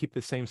 or we keep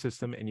the same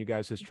system and you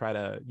guys just try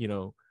to,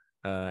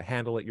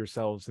 handle it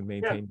yourselves and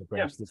maintain the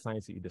branch of the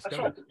science that you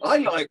discovered.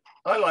 Right.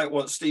 I like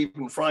what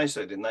Stephen Fry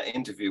said in that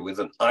interview with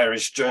an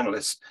Irish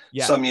journalist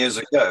some years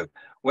ago,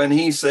 when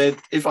he said,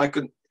 if I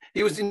could,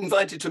 he was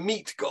invited to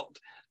meet God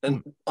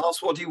and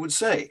asked what he would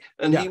say,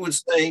 and he would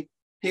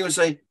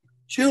say,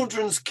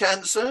 children's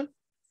cancer.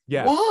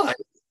 Yeah. Why?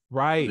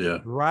 Right. Yeah.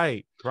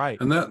 Right.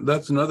 And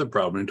that's another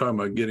problem. You're talking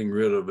about getting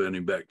rid of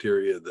any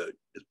bacteria that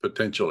is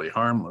potentially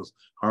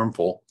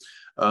harmful.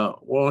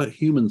 Well,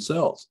 human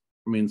cells.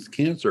 I mean,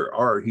 cancer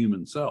are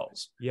human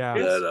cells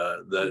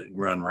that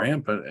run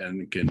rampant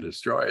and can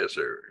destroy us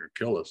or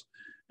kill us.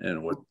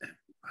 And would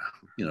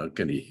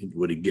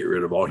he get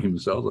rid of all human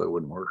cells? That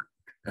wouldn't work.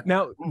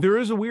 Now, there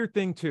is a weird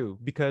thing too,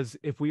 because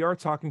if we are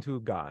talking to a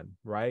God,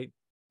 right,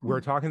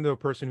 we're talking to a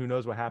person who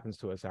knows what happens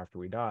to us after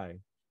we die.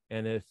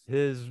 And if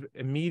his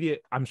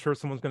immediate, I'm sure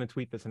someone's going to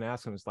tweet this and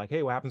ask him, it's like,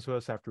 hey, what happens to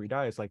us after we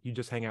die? It's like, you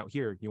just hang out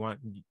here. You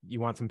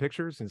want some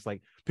pictures? And it's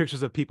like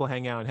pictures of people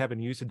hanging out in heaven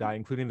who used to die,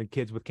 including the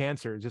kids with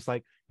cancer. Just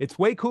like, it's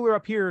way cooler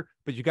up here,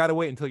 but you got to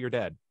wait until you're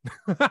dead.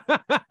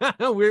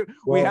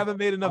 We haven't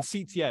made enough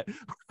seats yet.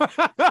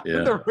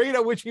 The rate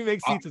at which we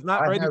make seats is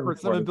not ready for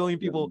 7 billion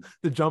people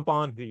to jump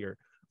on here.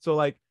 So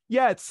like,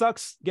 yeah, it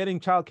sucks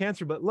getting child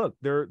cancer, but look,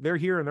 they're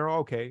here and they're all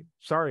okay.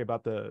 Sorry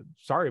about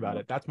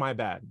it. That's my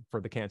bad for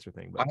the cancer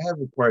thing. But I have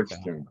a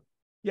question.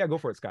 Yeah, go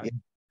for it, Scott.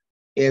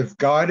 If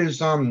God is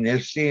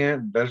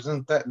omniscient,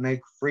 doesn't that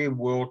make free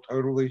will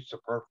totally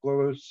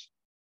superfluous?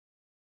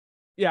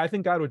 Yeah, I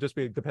think God would just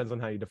depends on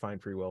how you define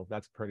free will.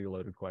 That's a pretty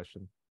loaded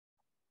question.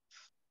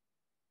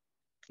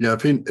 Yeah,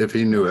 if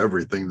he knew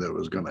everything that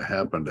was going to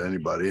happen to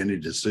anybody, any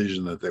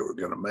decision that they were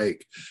going to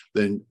make,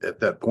 then at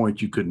that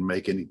point you couldn't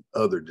make any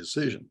other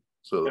decision.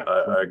 So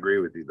I agree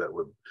with you. That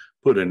would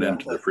put an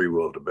end to the free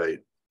will debate.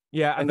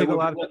 Yeah, I think a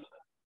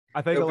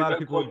lot of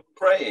people would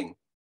praying.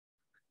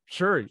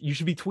 Sure, you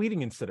should be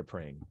tweeting instead of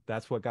praying.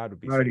 That's what God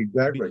would be saying. Be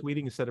Exactly.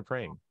 tweeting instead of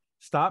praying.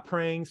 Stop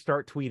praying,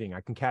 start tweeting.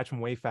 I can catch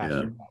them way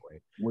faster that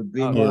way. Would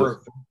be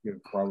more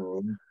effective,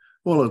 probably.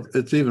 Well,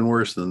 it's even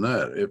worse than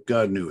that. If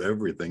God knew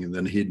everything, and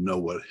then he'd know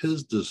what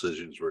his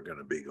decisions were going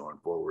to be going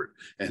forward,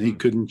 and he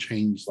couldn't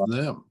change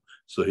them,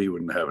 so he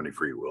wouldn't have any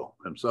free will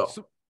himself.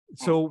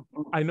 So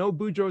I know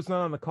Boudreaux's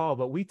not on the call,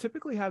 but we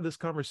typically have this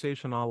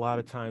conversation a lot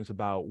of times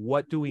about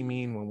what do we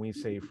mean when we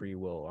say free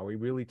will? Are we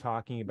really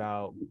talking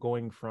about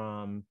going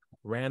from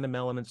random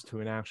elements to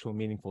an actual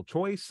meaningful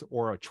choice,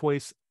 or a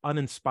choice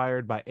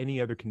uninspired by any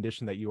other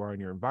condition that you are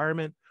in your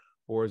environment?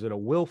 Or is it a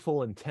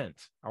willful intent?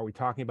 Are we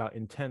talking about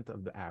intent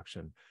of the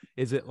action?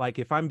 Is it like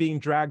if I'm being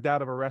dragged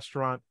out of a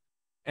restaurant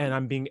and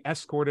I'm being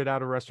escorted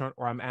out of a restaurant,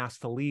 or I'm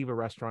asked to leave a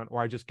restaurant,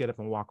 or I just get up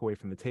and walk away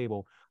from the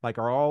table? Like,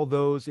 are all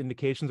those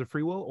indications of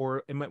free will?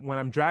 Or when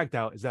I'm dragged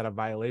out, is that a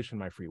violation of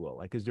my free will?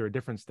 Like, is there a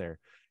difference there?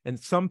 And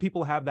some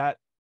people have that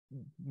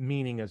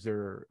meaning as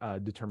their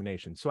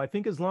determination. So I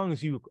think as long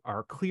as you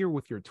are clear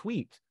with your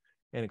tweet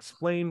and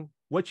explain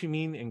what you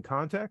mean in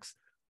context,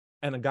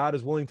 and a God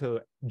is willing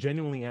to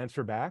genuinely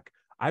answer back,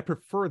 I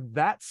prefer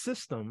that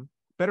system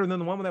better than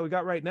the one that we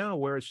got right now,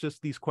 where it's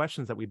just these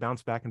questions that we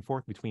bounce back and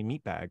forth between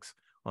meat bags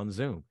on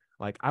Zoom.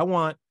 Like, I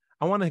want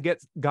to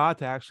get God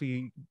to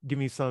actually give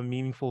me some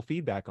meaningful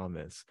feedback on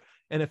this.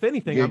 And if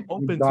anything, I'm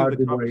open to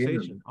the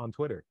conversation on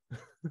Twitter,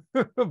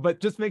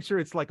 but just make sure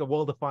it's like a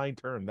well-defined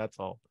term. That's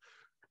all.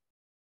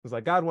 It's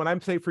like, God, when I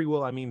say free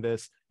will, I mean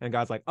this. And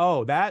God's like,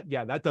 oh, that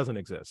doesn't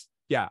exist.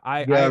 Yeah,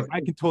 I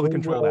can totally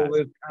control that.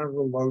 It's kind of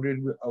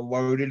a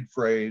loaded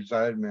phrase,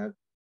 I admit.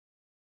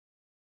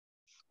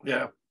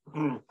 Yeah.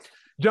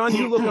 John,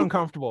 you look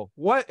uncomfortable.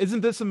 What?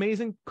 Isn't this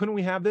amazing? Couldn't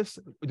we have this?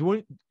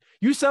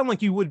 You sound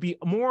like you would be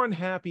more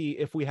unhappy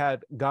if we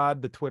had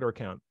God, the Twitter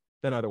account,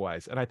 than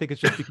otherwise. And I think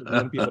it's just because we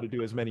wouldn't be able to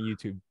do as many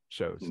YouTube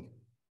shows.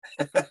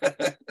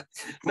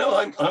 No,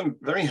 I'm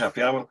very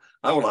happy.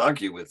 I will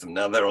argue with them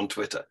now. They're on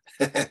Twitter.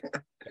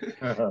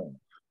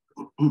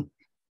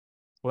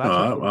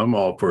 Well, I'm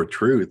all for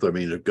truth. I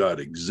mean, if God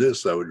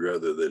exists, I would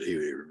rather that he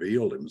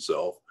revealed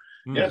himself.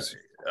 Yes.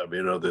 I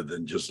mean, other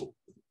than just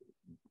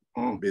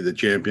be the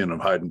champion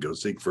of hide and go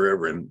seek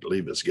forever and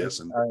leave us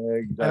guessing.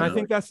 And I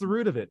think that's the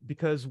root of it,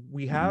 because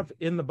we have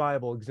in the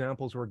Bible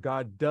examples where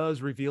God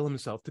does reveal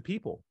himself to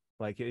people,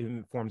 like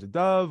in forms of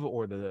dove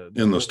or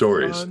in the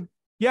stories. Son.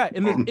 Yeah,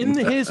 in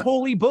his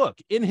holy book,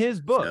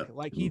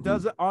 like he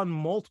does it on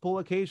multiple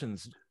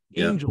occasions.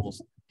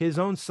 Angels, his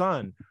own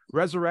son,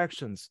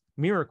 resurrections,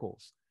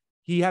 miracles.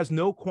 He has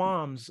no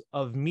qualms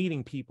of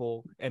meeting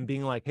people and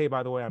being like, hey,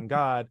 by the way, I'm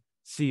God,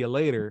 see you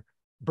later,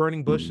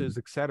 burning bushes,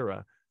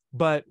 etc.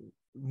 But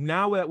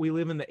now that we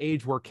live in the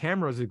age where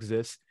cameras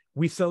exist,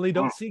 we suddenly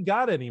don't see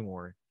God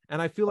anymore.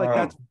 And I feel like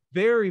that's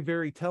very,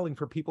 very telling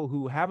for people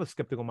who have a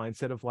skeptical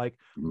mindset of like,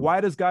 why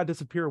does God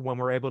disappear when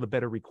we're able to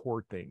better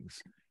record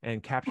things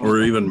and capture or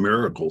stuff? even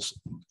miracles?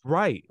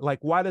 Right. Like,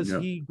 why does Yeah.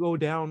 he go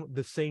down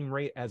the same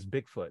rate as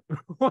Bigfoot?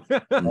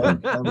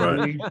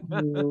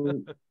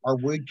 Are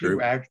we to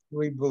True.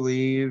 actually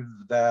believe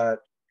that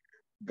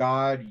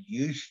God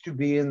used to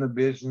be in the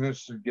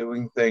business of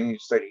doing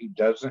things that he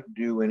doesn't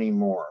do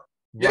anymore?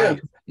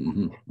 Right.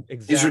 Mhm.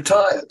 Exactly. He's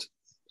retired.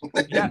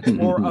 Yeah,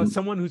 or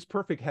someone who's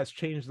perfect has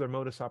changed their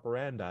modus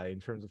operandi in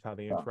terms of how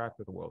they interact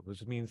with the world,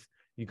 which means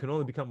you can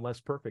only become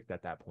less perfect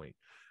at that point.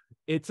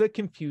 It's a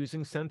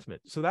confusing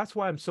sentiment. So that's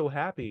why I'm so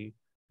happy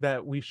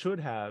that we should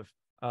have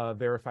a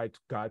verified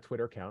God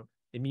Twitter account.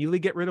 Immediately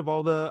get rid of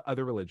all the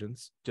other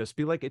religions. Just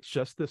be like, it's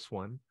just this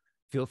one.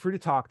 Feel free to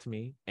talk to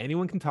me.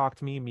 Anyone can talk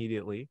to me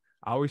immediately.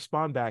 I'll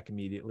respond back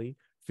immediately.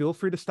 Feel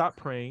free to stop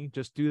praying.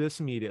 Just do this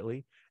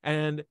immediately.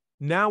 And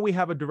now we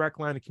have a direct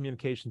line of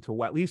communication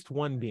to at least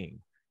one being.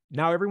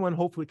 Now everyone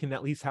hopefully can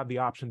at least have the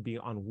option to be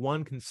on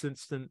one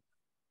consistent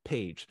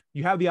page.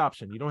 You have the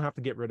option. You don't have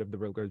to get rid of the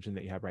religion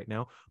that you have right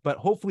now, but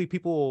hopefully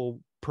people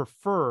will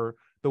prefer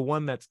the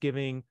one that's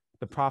giving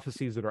the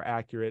prophecies that are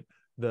accurate,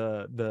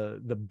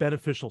 the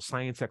beneficial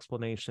science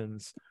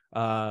explanations,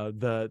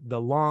 the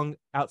long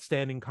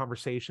outstanding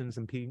conversations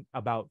and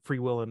about free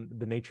will and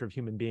the nature of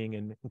human being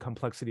and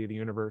complexity of the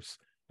universe,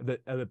 the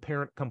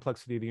apparent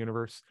complexity of the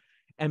universe,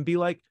 and be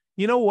like,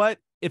 you know what?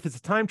 If it's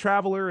a time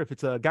traveler, if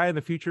it's a guy in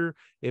the future,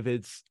 if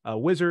it's a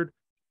wizard,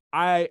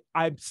 I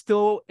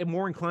still am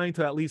more inclined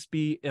to at least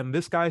be in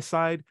this guy's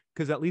side,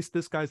 because at least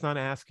this guy's not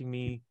asking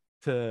me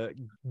to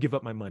give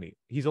up my money.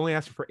 He's only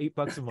asking for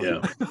 $8 a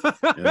month.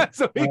 Yeah.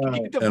 So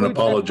And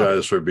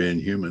apologize for being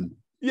human.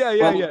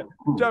 Yeah.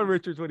 John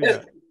Richards, what do you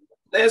got?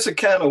 There's a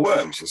can of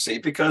worms, you see,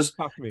 because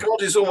Talk to me.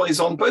 God is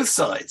always on both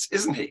sides,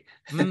 isn't he?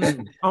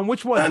 On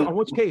which one? And- on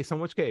which case? On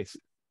which case?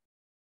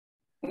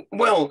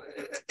 Well,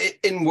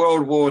 in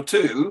World War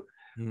II,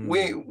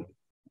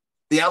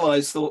 the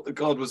Allies thought that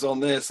God was on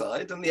their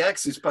side, and the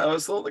Axis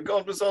powers thought that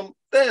God was on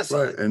their side.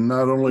 Right. And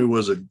not only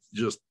was it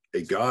just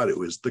a God, it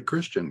was the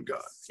Christian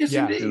God. Yes,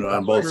 Yeah. indeed. You know,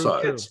 on both True.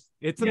 sides.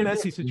 It's a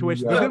messy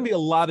situation. Yeah. There's going to be a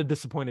lot of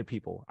disappointed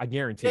people. I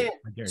guarantee it.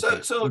 I guarantee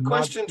it. So a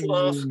question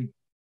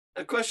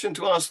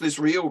to ask this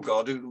real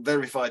God, who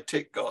verified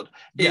tick God,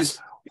 is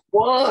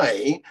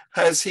why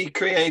has he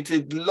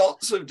created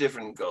lots of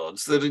different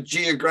gods that are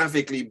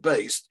geographically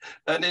based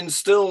and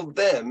instilled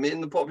them in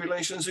the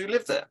populations who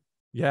live there?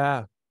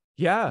 Yeah.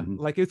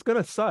 Like, it's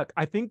gonna suck.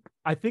 I think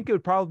it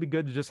would probably be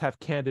good to just have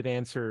candid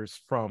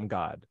answers from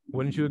God.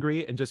 Wouldn't you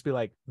agree? And just be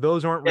like,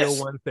 those aren't real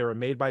ones. They were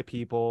made by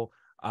people.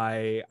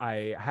 I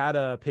had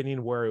an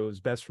opinion where it was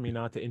best for me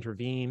not to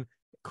intervene.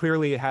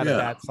 Clearly it had a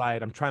bad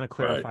side. I'm trying to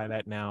clarify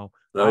that now.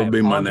 That would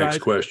be my next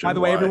question. By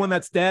the way, everyone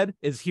that's dead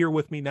is here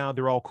with me now.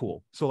 They're all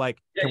cool. So like,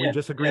 can we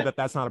just agree that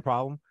that's not a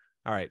problem?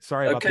 All right.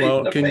 Sorry about that.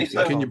 Well,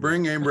 can you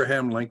bring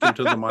Abraham Lincoln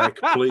to the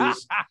mic,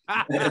 please?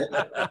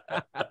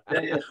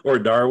 Or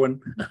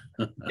Darwin?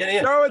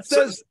 Darwin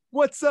says,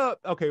 what's up?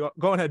 Okay,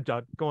 go ahead,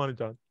 John. Go on,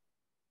 John.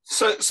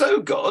 So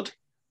God,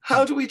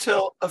 how do we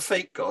tell a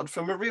fake God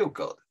from a real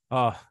God?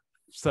 Oh,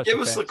 give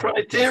us the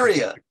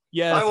criteria.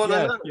 Yes, I want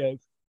to know. Yes.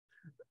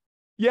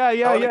 Yeah.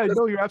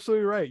 No, you're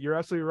absolutely right.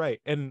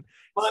 And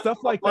stuff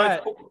like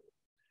that.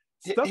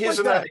 Here's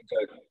an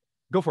anecdote.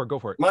 Go for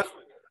it.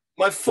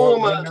 My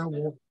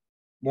former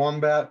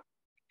Wombat,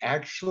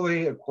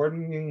 actually,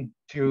 according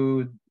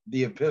to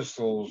the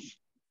epistles,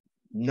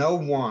 no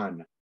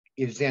one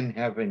is in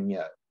heaven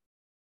yet.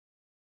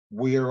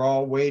 We are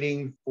all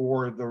waiting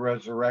for the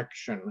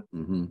resurrection.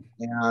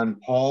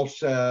 And Paul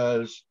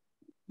says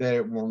that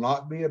it will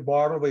not be a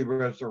bodily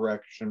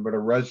resurrection, but a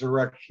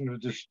resurrection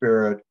of the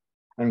spirit.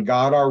 And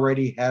God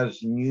already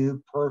has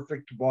new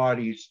perfect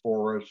bodies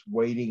for us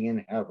waiting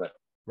in heaven.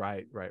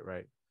 Right.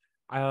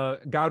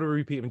 God will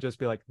repeat and just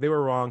be like, they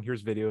were wrong.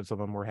 Here's videos of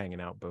them. We're hanging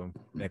out. Boom.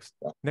 Next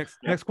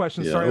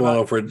question. Yeah, Sorry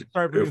for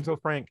being so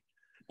frank.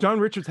 John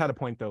Richards had a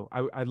point though.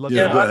 I'd love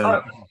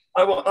to.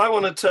 I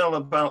want to tell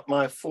about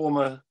my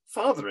former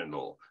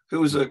father-in-law,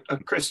 who was a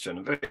Christian,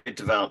 a very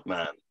devout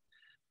man.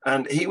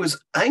 And he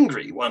was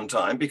angry one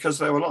time because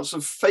there were lots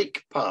of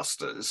fake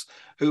pastors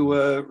who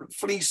were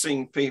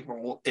fleecing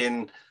people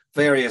in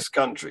various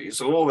countries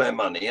of all their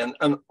money, and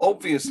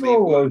obviously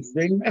weren't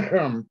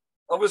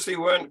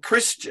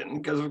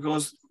Christian, because of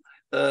course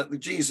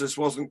Jesus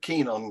wasn't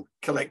keen on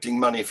collecting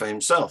money for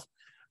himself.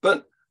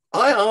 But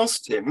I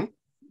asked him,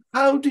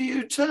 how do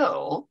you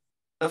tell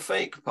a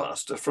fake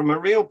pastor from a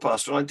real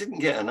pastor? And I didn't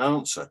get an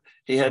answer.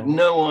 He had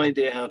no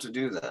idea how to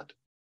do that.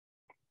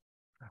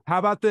 How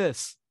about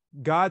this?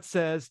 God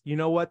says, you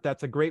know what?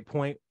 That's a great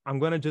point. I'm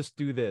going to just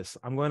do this.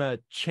 I'm going to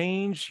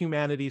change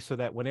humanity so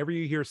that whenever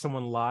you hear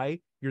someone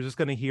lie, you're just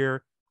going to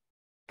hear,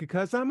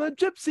 because I'm a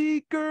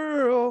gypsy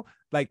girl,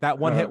 like that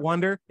one-hit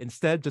wonder,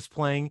 instead just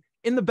playing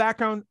in the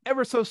background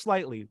ever so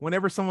slightly.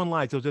 Whenever someone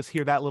lies, you'll just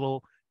hear that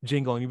little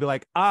jingle and you'll be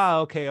like,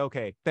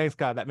 okay. Thanks,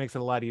 God. That makes it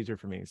a lot easier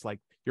for me. It's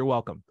like, you're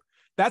welcome.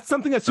 That's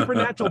something a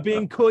supernatural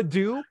being could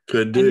do.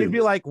 Could And you'd do.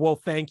 be like, well,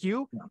 thank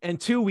you. And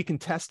two, we can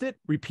test it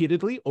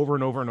repeatedly over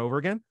and over and over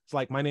again. It's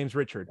like, my name's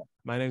Richard.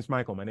 My name's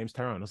Michael. My name's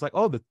Tyrone. It's like,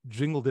 oh, the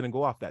jingle didn't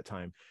go off that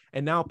time.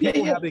 And now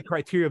people have a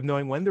criteria of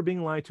knowing when they're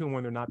being lied to and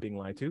when they're not being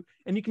lied to.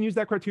 And you can use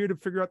that criteria to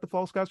figure out the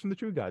false gods from the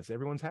true gods.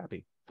 Everyone's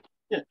happy.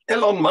 Yeah.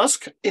 Elon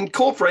Musk,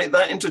 incorporate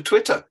that into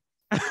Twitter.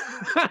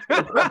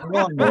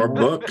 Or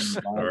books,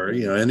 or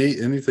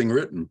anything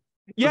written.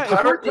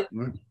 Yeah.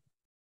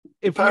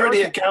 If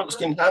parody accounts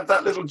can have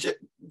that little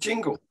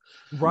jingle.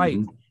 Right.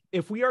 Mm-hmm.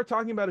 If we are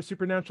talking about a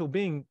supernatural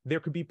being, there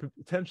could be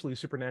potentially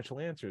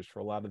supernatural answers for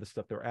a lot of the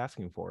stuff they're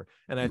asking for.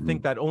 And I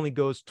think that only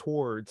goes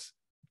towards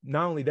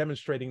not only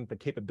demonstrating the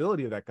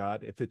capability of that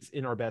God, if it's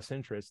in our best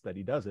interest that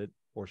he does it,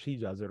 or she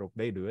does it, or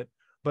they do it,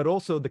 but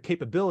also the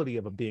capability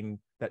of a being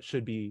that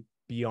should be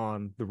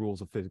beyond the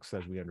rules of physics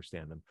as we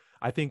understand them.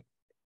 I think,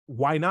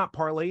 why not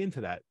parlay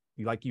into that?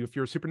 Like, if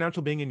you're a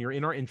supernatural being and you're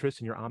in our interest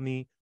and you're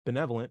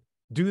omnibenevolent,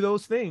 do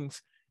those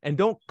things and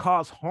don't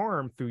cause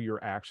harm through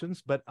your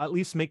actions, but at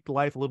least make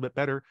life a little bit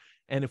better.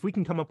 And if we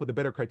can come up with a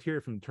better criteria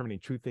from determining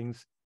true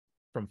things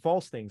from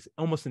false things,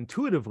 almost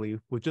intuitively,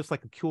 with just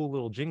like a cool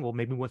little jingle,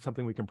 maybe with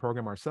something we can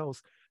program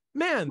ourselves,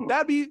 man,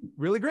 that'd be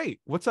really great.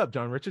 What's up,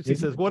 John Richards? He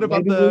says, what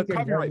about the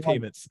copyright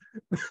payments?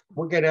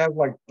 We could have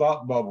like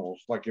thought bubbles,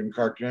 like in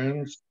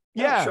cartoons.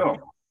 Yeah, sure.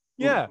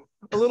 Yeah,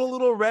 a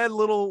little red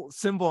little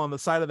symbol on the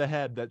side of the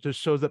head that just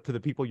shows up to the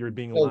people you're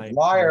being lying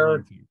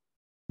to.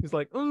 He's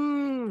like,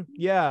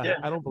 yeah,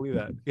 I don't believe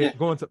that. Yeah,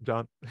 go on,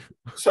 John.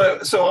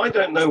 So I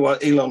don't know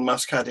what Elon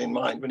Musk had in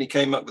mind when he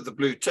came up with the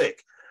blue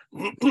tick,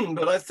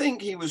 but I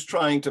think he was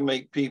trying to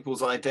make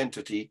people's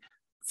identity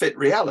fit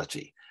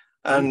reality,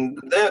 and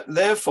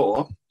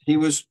therefore he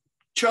was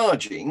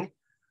charging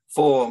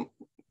for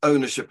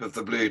ownership of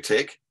the blue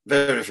tick,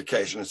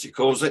 verification as he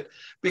calls it,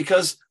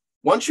 because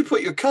once you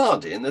put your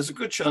card in, there's a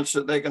good chance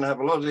that they're going to have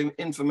a lot of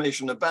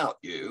information about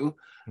you,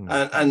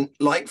 and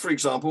like, for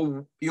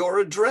example, your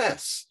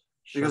address,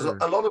 because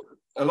a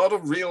lot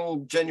of real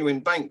genuine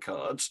bank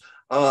cards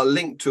are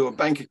linked to a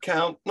bank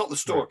account, not the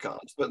store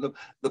cards, but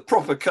the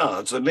proper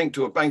cards are linked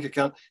to a bank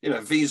account,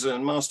 Visa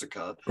and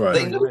MasterCard. Right.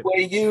 They know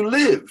where you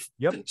live.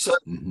 Yep. So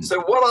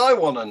what I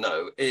want to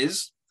know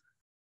is,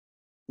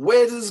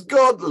 where does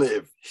God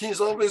live?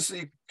 He's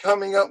obviously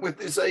coming up with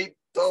this $8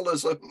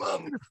 a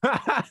month.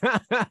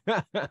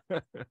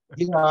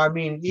 I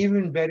mean,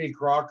 even Betty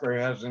Crocker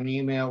has an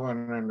email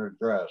and an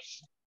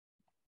address.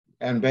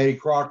 And Betty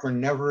Crocker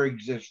never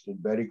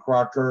existed. Betty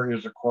Crocker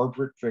is a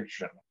corporate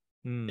fiction.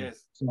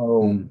 Yes.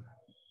 So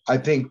I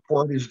think,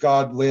 where does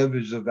God live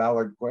is a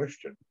valid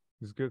question.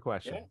 It's a good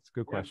question. It's a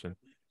good question.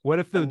 What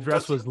if the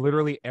address was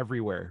literally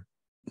everywhere?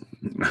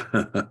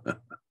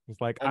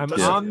 It's like, I'm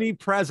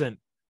omnipresent.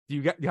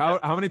 You got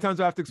how many times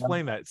do I have to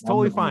explain that? It's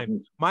totally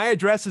fine. My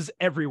address is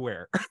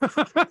everywhere.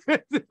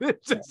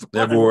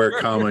 Everywhere,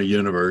 comma,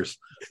 universe.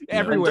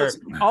 Everywhere.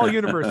 All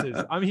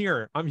universes. I'm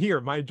here.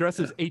 My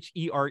address is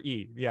HERE.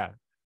 Yeah.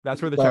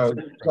 That's where the checks are.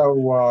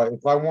 So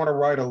if I want to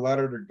write a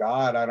letter to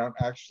God, I don't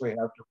actually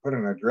have to put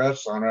an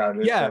address on it. I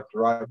just have to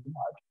write God.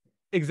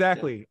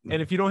 Exactly.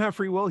 And if you don't have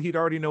free will, he'd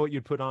already know what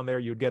you'd put on there.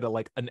 You'd get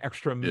an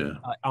extra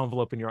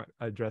envelope in your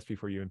address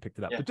before you and picked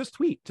it up. But just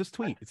tweet.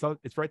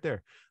 It's right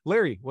there.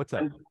 Larry, what's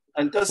up?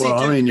 And does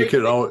you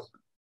could always,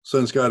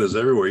 since God is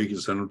everywhere, you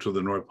can send him to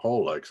the North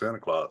Pole like Santa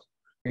Claus.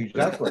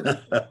 Exactly.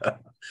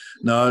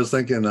 No, I was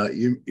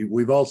thinking,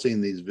 we've all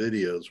seen these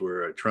videos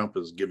where Trump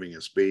is giving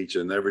a speech,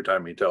 and every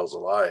time he tells a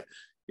lie,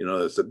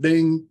 it's a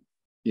ding,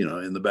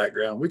 in the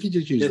background. We could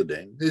just use the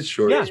ding. It's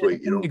short and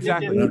sweet.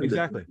 Exactly.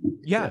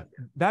 Yeah,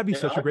 that'd be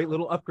such a great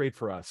little upgrade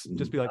for us.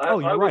 Just be like,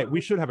 you're right. We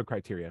should have a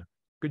criteria.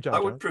 Good job. I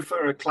would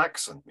prefer a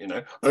klaxon.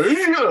 No,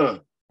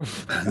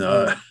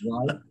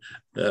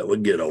 that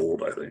would get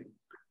old, I think.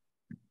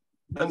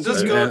 And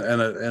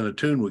a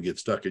tune would get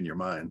stuck in your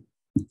mind.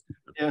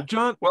 Yeah,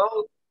 John.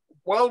 Well,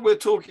 while we're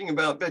talking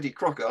about Betty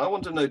Crocker, I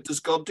want to know: does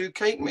God do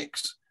cake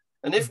mix?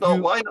 And if not,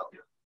 why not?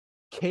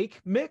 Cake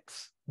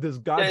mix? Does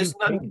God do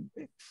cake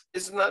mix?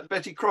 Isn't that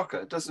Betty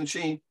Crocker? Doesn't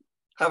she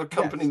have a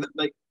company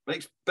that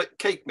makes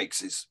cake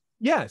mixes?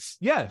 Yes,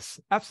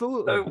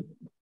 absolutely. So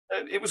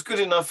it was good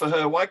enough for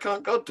her. Why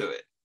can't God do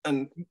it?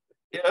 And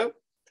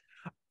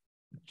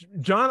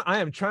John, I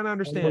am trying to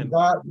understand.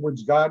 Would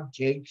God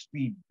cakes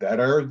be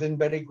better than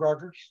Betty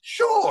Crocker's?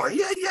 Sure.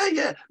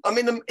 Yeah. I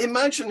mean,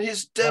 imagine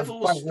his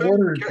devil's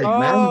food cake.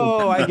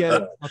 Oh, I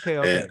get it.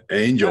 Okay.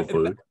 Angel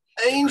food.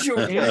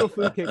 Angel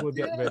food cake would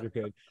be better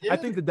good. I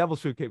think the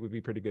devil's food cake would be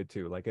pretty good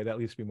too. Like, it'd at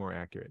least be more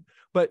accurate.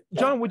 But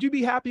John, would you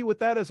be happy with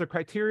that as a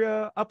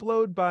criteria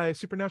upload by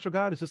Supernatural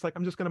God? It's just like,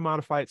 I'm just going to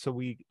modify it so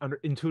we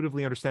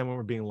intuitively understand when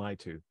we're being lied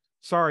to.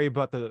 Sorry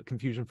about the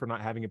confusion for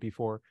not having it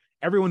before.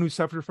 Everyone who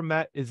suffered from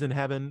that is in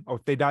heaven, or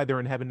if they died, they're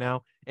in heaven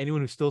now.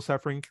 Anyone who's still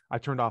suffering, I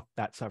turned off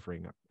that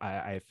suffering.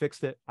 I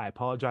fixed it. I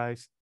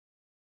apologize.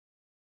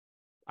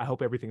 I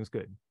hope everything's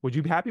good. Would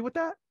you be happy with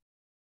that?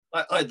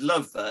 I'd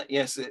love that.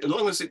 Yes, as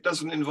long as it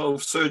doesn't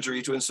involve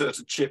surgery to insert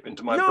a chip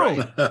into my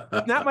brain.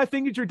 Snap my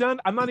fingers, you're done.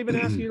 I'm not even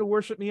asking you to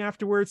worship me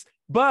afterwards.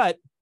 But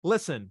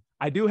listen,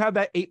 I do have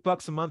that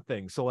 $8 a month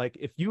thing. So like,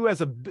 if you as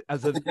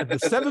the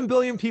 7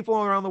 billion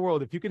people around the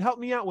world, if you can help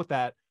me out with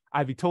that,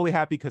 I'd be totally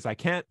happy, because I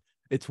can't.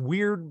 It's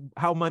weird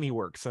how money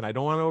works, and I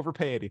don't want to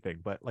overpay anything.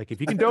 But like,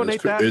 if you can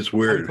donate that, it's I'll be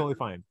weird totally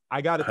fine.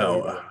 I got it.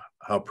 Though,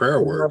 how prayer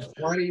There are works.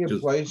 plenty of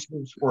 'Cause-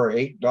 places where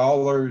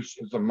 $8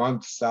 is a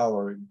month's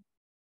salary.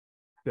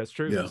 That's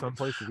true. Yeah. Some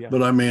places, yeah.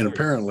 But I mean,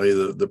 apparently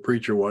the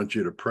preacher wants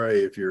you to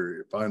pray if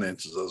your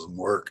finances doesn't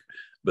work,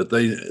 but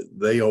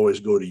they always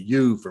go to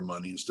you for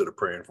money instead of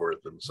praying for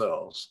it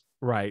themselves.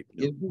 Right.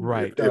 Isn't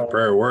Right. it, If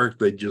prayer worked,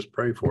 they just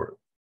pray for it.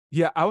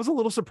 Yeah, I was a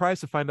little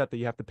surprised to find out that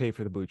you have to pay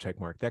for the blue check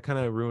mark. That kind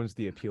of ruins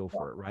the appeal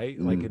for it, right?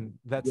 Like, and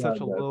that's Yeah, such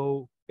a it does.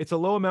 low. It's a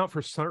low amount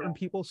for certain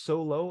people,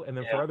 so low, and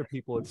then for Yeah. other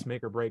people, it's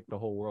make or break the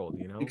whole world.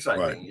 You know?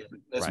 Exactly. Right. Yeah.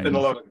 There's Right. been a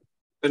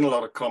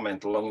lot of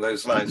comment along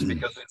those lines,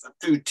 because it's a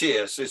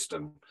 2-tier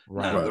system.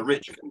 Right. Now the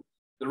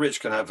rich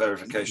can have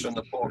verification,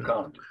 the poor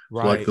can't.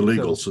 Right. Like the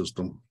legal So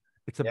system.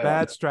 it's a Yeah.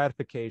 bad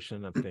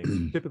stratification of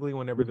things. Typically,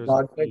 whenever Does there's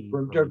a God take fee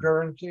for-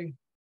 cryptocurrency?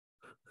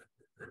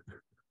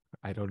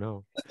 I don't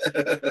know.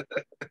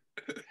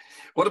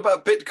 What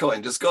about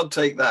Bitcoin? Does God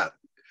take that?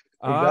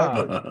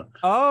 Exactly.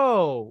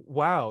 Oh,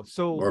 wow.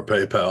 So Or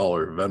PayPal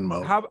or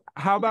Venmo.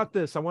 how about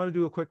this? I want to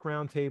do a quick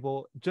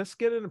roundtable. Just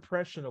get an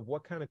impression of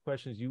what kind of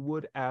questions you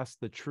would ask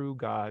the true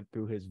God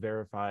through his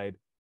verified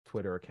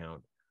Twitter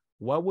account.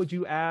 What would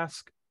you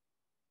ask?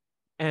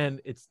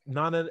 And it's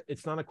not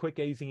a quick,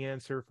 easy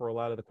answer for a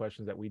lot of the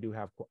questions that we do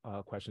have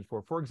questions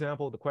for. For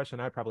example, the question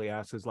I probably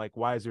ask is like,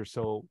 why is there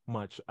so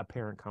much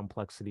apparent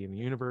complexity in the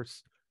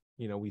universe?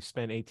 You know, we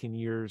spent 18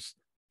 years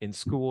in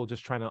school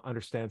just trying to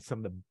understand some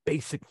of the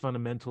basic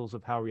fundamentals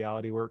of how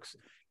reality works.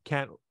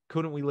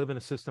 Couldn't we live in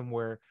a system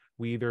where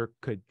we either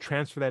could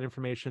transfer that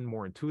information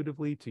more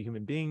intuitively to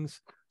human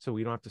beings, so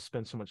we don't have to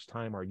spend so much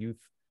time, our youth,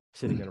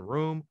 sitting in a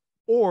room,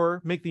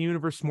 or make the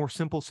universe more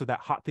simple so that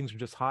hot things are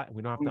just hot and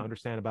we don't have to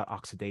understand about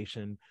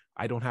oxidation?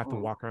 I don't have to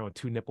walk around with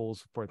 2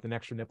 nipples for an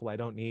extra nipple I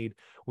don't need.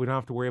 We don't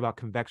have to worry about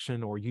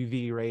convection or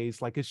UV rays.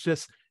 Like, it's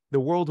just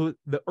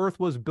the earth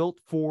was built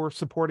for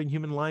supporting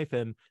human life,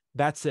 and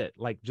that's it.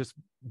 Like, just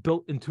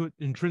built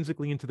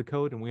intrinsically into the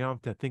code, and we don't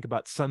have to think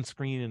about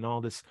sunscreen and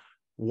all this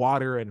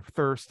water and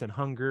thirst and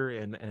hunger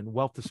and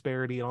wealth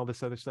disparity and all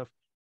this other stuff.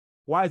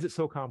 Why is it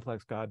so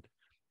complex, God?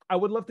 I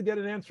would love to get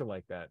an answer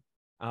like that,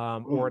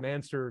 or an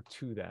answer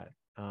to that.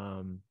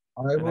 I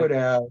would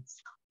ask,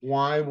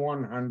 why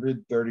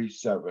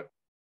 137?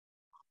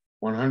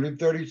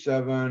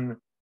 137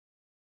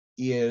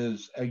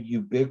 is a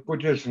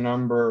ubiquitous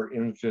number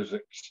in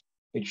physics.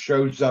 It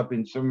shows up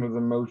in some of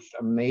the most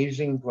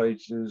amazing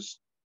places.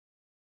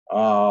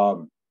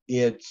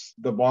 It's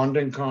the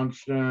bonding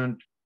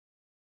constant.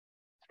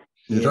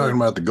 You're talking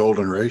about the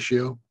golden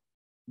ratio?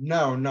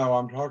 No,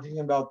 I'm talking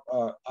about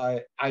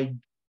I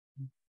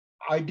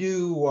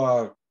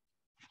do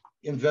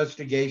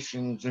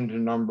investigations into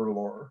number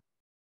lore,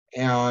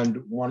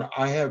 and when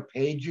I have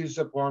pages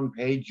upon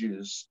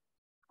pages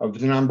of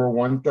the number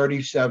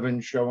 137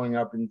 showing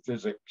up in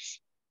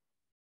physics,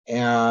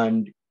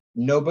 and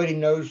nobody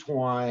knows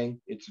why.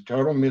 It's a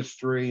total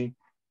mystery.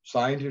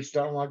 Scientists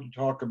don't like to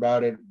talk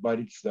about it, but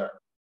it's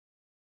there.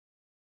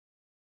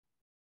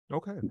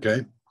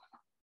 Okay.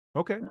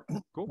 Okay,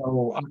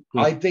 cool. So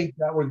I think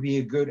that would be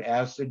a good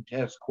acid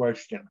test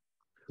question.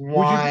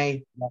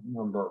 Why that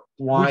number?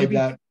 Why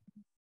that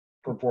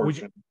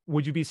proportion?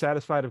 Would you be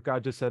satisfied if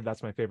God just said,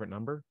 that's my favorite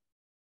number?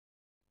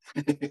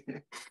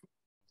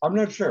 I'm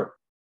not sure.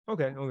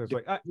 Okay,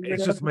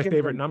 it's just my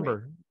favorite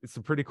number. It's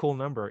a pretty cool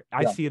number.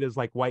 I see it as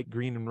like white,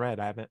 green, and red.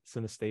 I haven't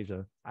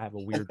synesthesia. I have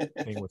a weird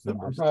thing with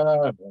numbers.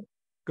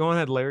 Go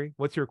ahead, Larry.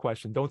 What's your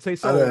question? Don't say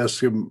so. I'd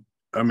ask him.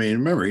 I mean,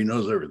 remember, he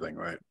knows everything,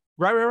 right?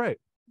 Right.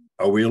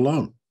 Are we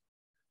alone?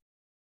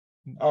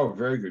 Oh,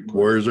 very good question.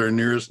 Where's our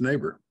nearest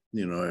neighbor?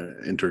 You know,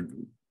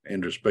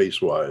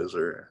 interspace wise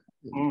or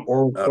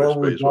outer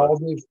was space all wise.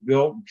 this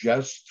built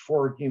just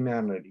for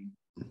humanity?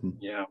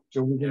 Yeah.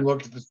 So we can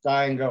look at the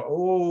sky and go,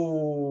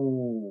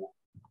 oh.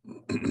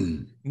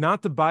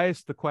 Not to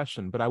bias the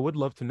question, but I would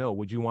love to know.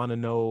 Would you want to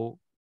know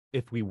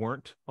if we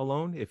weren't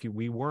alone? If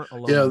we weren't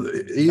alone? Yeah,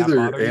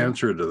 either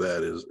answer to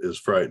that is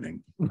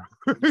frightening.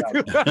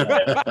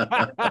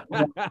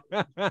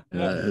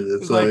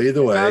 So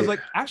either way, I was like,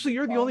 actually,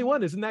 you're the only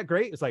one. Isn't that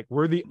great? It's like,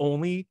 we're the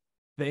only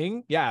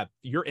thing. Yeah,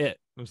 you're it.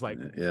 I was like,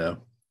 yeah,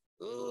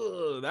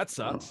 that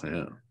sucks.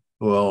 Yeah.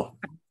 Well,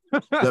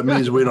 that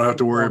means we don't have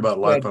to worry about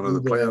life on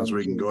other planets.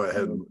 We can go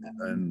ahead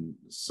and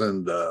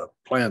send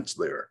plants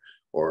there,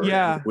 or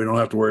we don't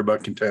have to worry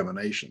about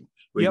contamination.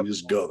 We can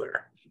just go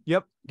there.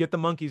 Yep. Get the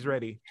monkeys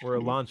ready. We're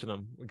launching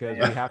them because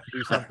we have to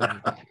do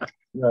something.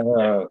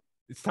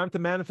 It's time to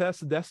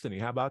manifest the destiny.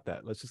 How about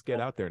that? Let's just get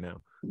out there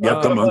now.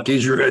 Get the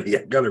monkeys ready.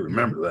 I got to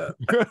remember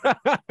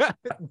that.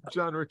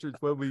 John Richards,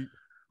 will we?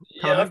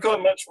 Yeah, I've got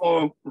a much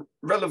more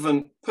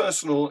relevant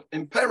personal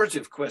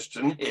imperative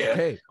question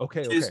here.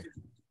 Okay.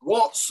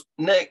 What's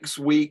next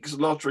week's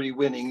lottery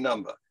winning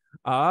number?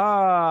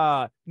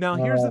 Now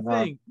here's the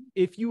thing.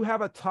 If you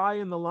have a tie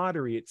in the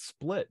lottery, it's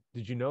split.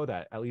 Did you know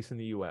that? At least in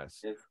the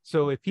US.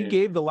 So if he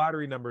gave the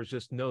lottery numbers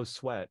just no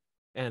sweat,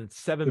 and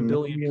 7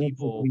 billion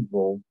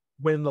people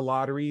win the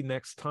lottery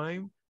next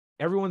time,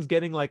 everyone's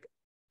getting like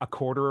a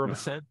quarter of a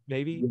cent,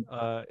 maybe,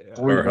 or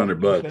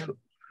 $100.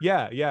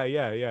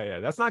 Yeah.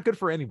 That's not good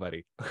for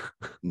anybody.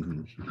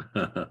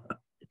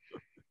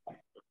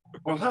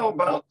 Well, how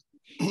about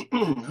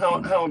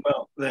how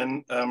about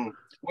then?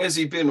 Where's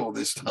he been all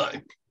this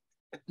time?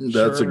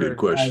 That's a good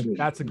question.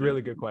 That's a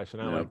really good question.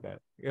 I like that.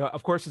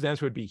 Of course, his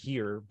answer would be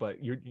here,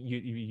 but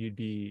you'd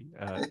be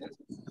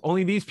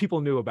only these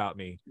people knew about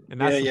me, and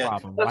that's the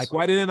problem. Like,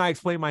 why didn't I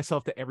explain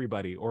myself to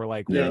everybody, or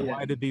like,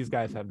 why did these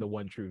guys have the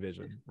one true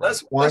vision?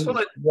 Right?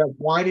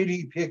 Why did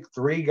he pick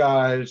 3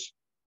 guys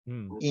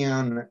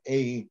in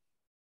a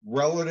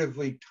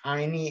relatively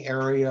tiny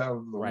area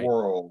of the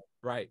world,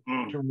 to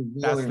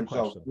reveal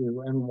himself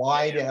to, and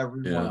why to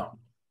everyone else?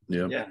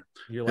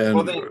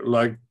 You're like,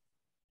 like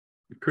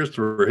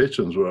Christopher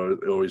Hitchens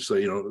would always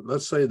say,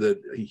 let's say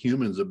that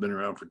humans have been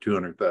around for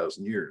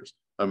 200,000 years.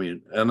 I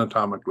mean,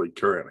 anatomically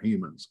current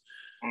humans.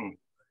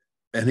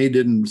 And he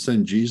didn't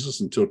send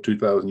Jesus until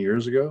 2,000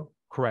 years ago.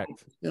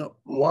 Correct.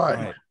 Why?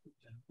 Right.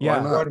 Why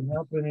not?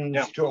 What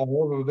happens to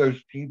all of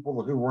those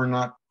people who were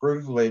not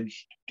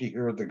privileged to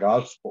hear the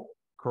gospel?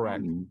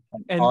 Correct.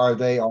 And are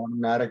they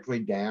automatically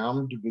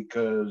damned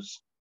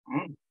because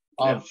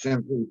of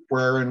simply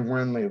where and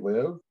when they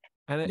live?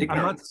 And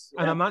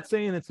I'm not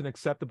saying it's an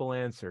acceptable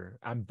answer.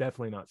 I'm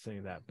definitely not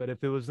saying that. But if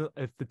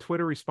the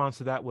Twitter response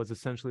to that was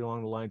essentially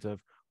along the lines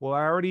of, well,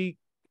 I already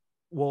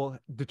will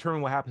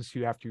determine what happens to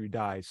you after you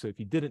die. So if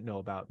you didn't know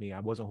about me, I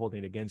wasn't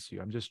holding it against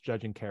you. I'm just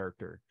judging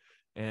character.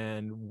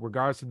 And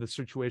regardless of the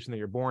situation that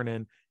you're born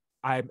in,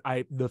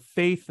 the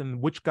faith and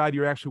which God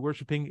you're actually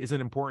worshiping isn't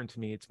important to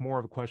me. It's more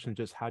of a question of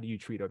just how do you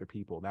treat other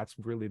people. That's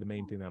really the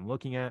main thing that I'm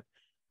looking at.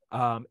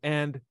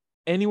 And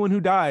anyone who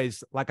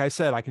dies, like I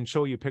said, I can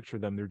show you a picture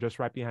of them. They're just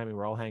right behind me.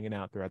 We're all hanging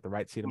out. They're at the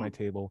right seat of my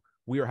table.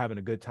 We are having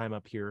a good time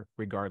up here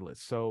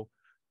regardless. So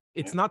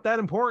it's not that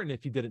important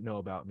if you didn't know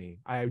about me.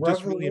 I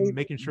just really am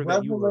making sure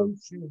that you were.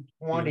 Revelation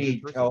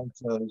 20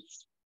 tells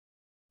us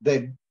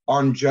that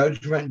on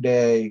Judgment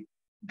Day,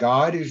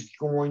 God is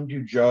going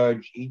to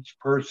judge each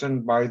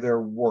person by their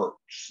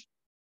works.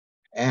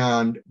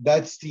 And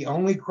that's the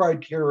only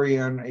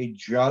criterion a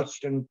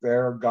just and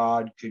fair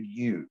God could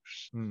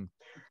use.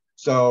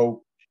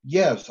 So,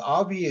 yes,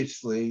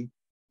 obviously,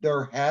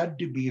 there had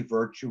to be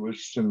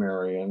virtuous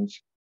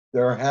Sumerians.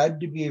 There had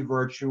to be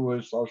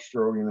virtuous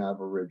Australian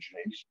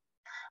Aborigines.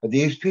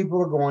 These people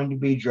are going to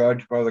be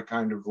judged by the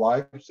kind of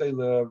lives they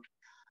lived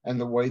and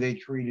the way they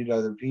treated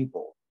other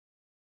people.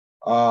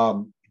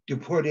 To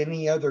put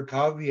any other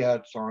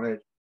caveats on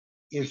it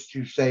is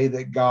to say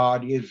that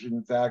God is,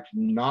 in fact,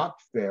 not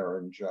fair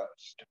and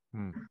just,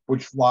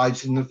 which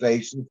flies in the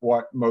face of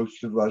what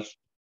most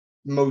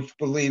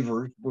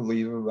believers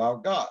believe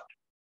about God.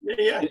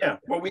 Yeah.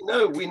 Well,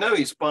 we know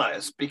he's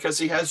biased because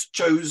he has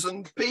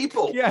chosen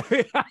people. Yeah.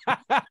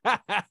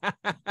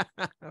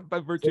 By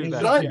virtue of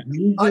that.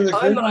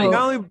 Not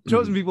only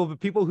chosen people, but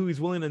people who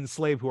he's willing to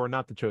enslave who are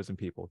not the chosen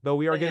people. Though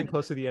we are getting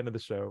close to the end of the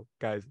show,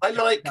 guys. I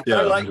like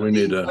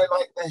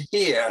the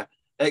here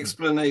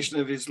explanation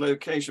of his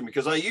location,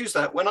 because I use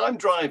that when I'm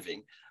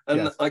driving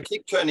and I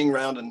keep turning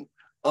around and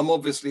I'm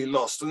obviously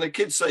lost. And the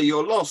kids say,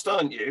 "You're lost,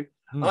 aren't you?"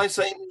 I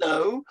say,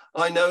 "No,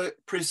 I know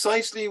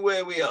precisely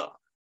where we are.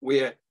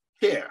 We're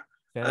here."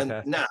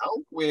 Fantastic. And now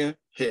we're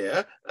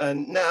here,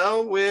 and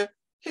now we're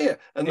here.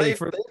 And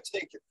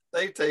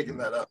they've taken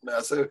that up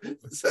now. So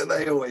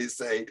they always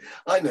say,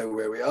 "I know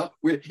where we are.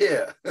 We're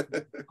here."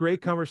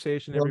 Great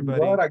conversation, everybody.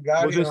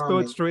 We'll just throw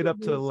it straight up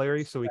to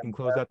Larry so we can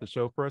close out the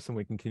show for us, and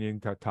we can continue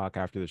to talk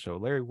after the show.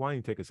 Larry, why don't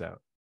you take us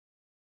out?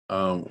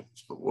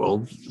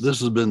 Well, this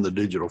has been the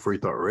Digital Free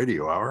Thought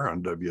Radio Hour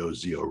on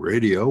WOZO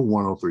Radio,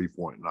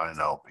 103.9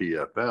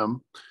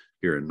 LPFM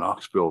here in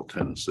Knoxville,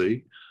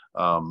 Tennessee.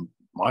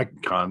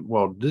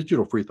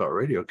 Digital Free Thought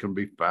Radio can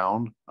be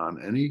found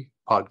on any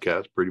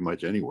podcast, pretty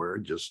much anywhere.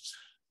 Just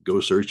go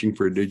searching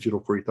for Digital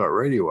Free Thought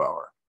Radio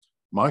Hour.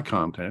 My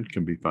content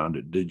can be found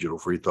at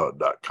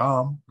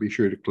digitalfreethought.com. Be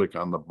sure to click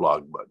on the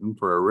blog button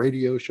for our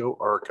radio show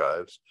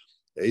archives,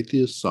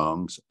 atheist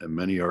songs, and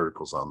many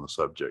articles on the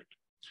subject.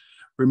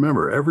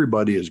 Remember,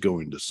 everybody is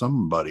going to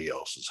somebody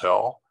else's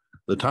hell.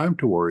 The time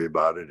to worry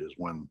about it is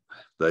when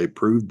they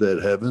prove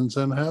that heavens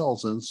and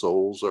hells and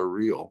souls are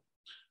real.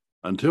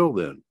 Until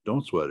then,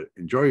 don't sweat it.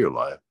 Enjoy your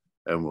life.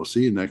 And we'll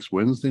see you next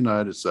Wednesday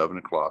night at 7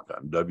 o'clock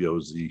on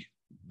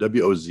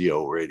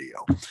WOZO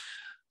Radio.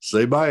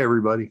 Say bye,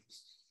 everybody.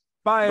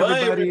 Bye,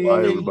 everybody.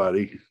 Bye,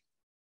 everybody.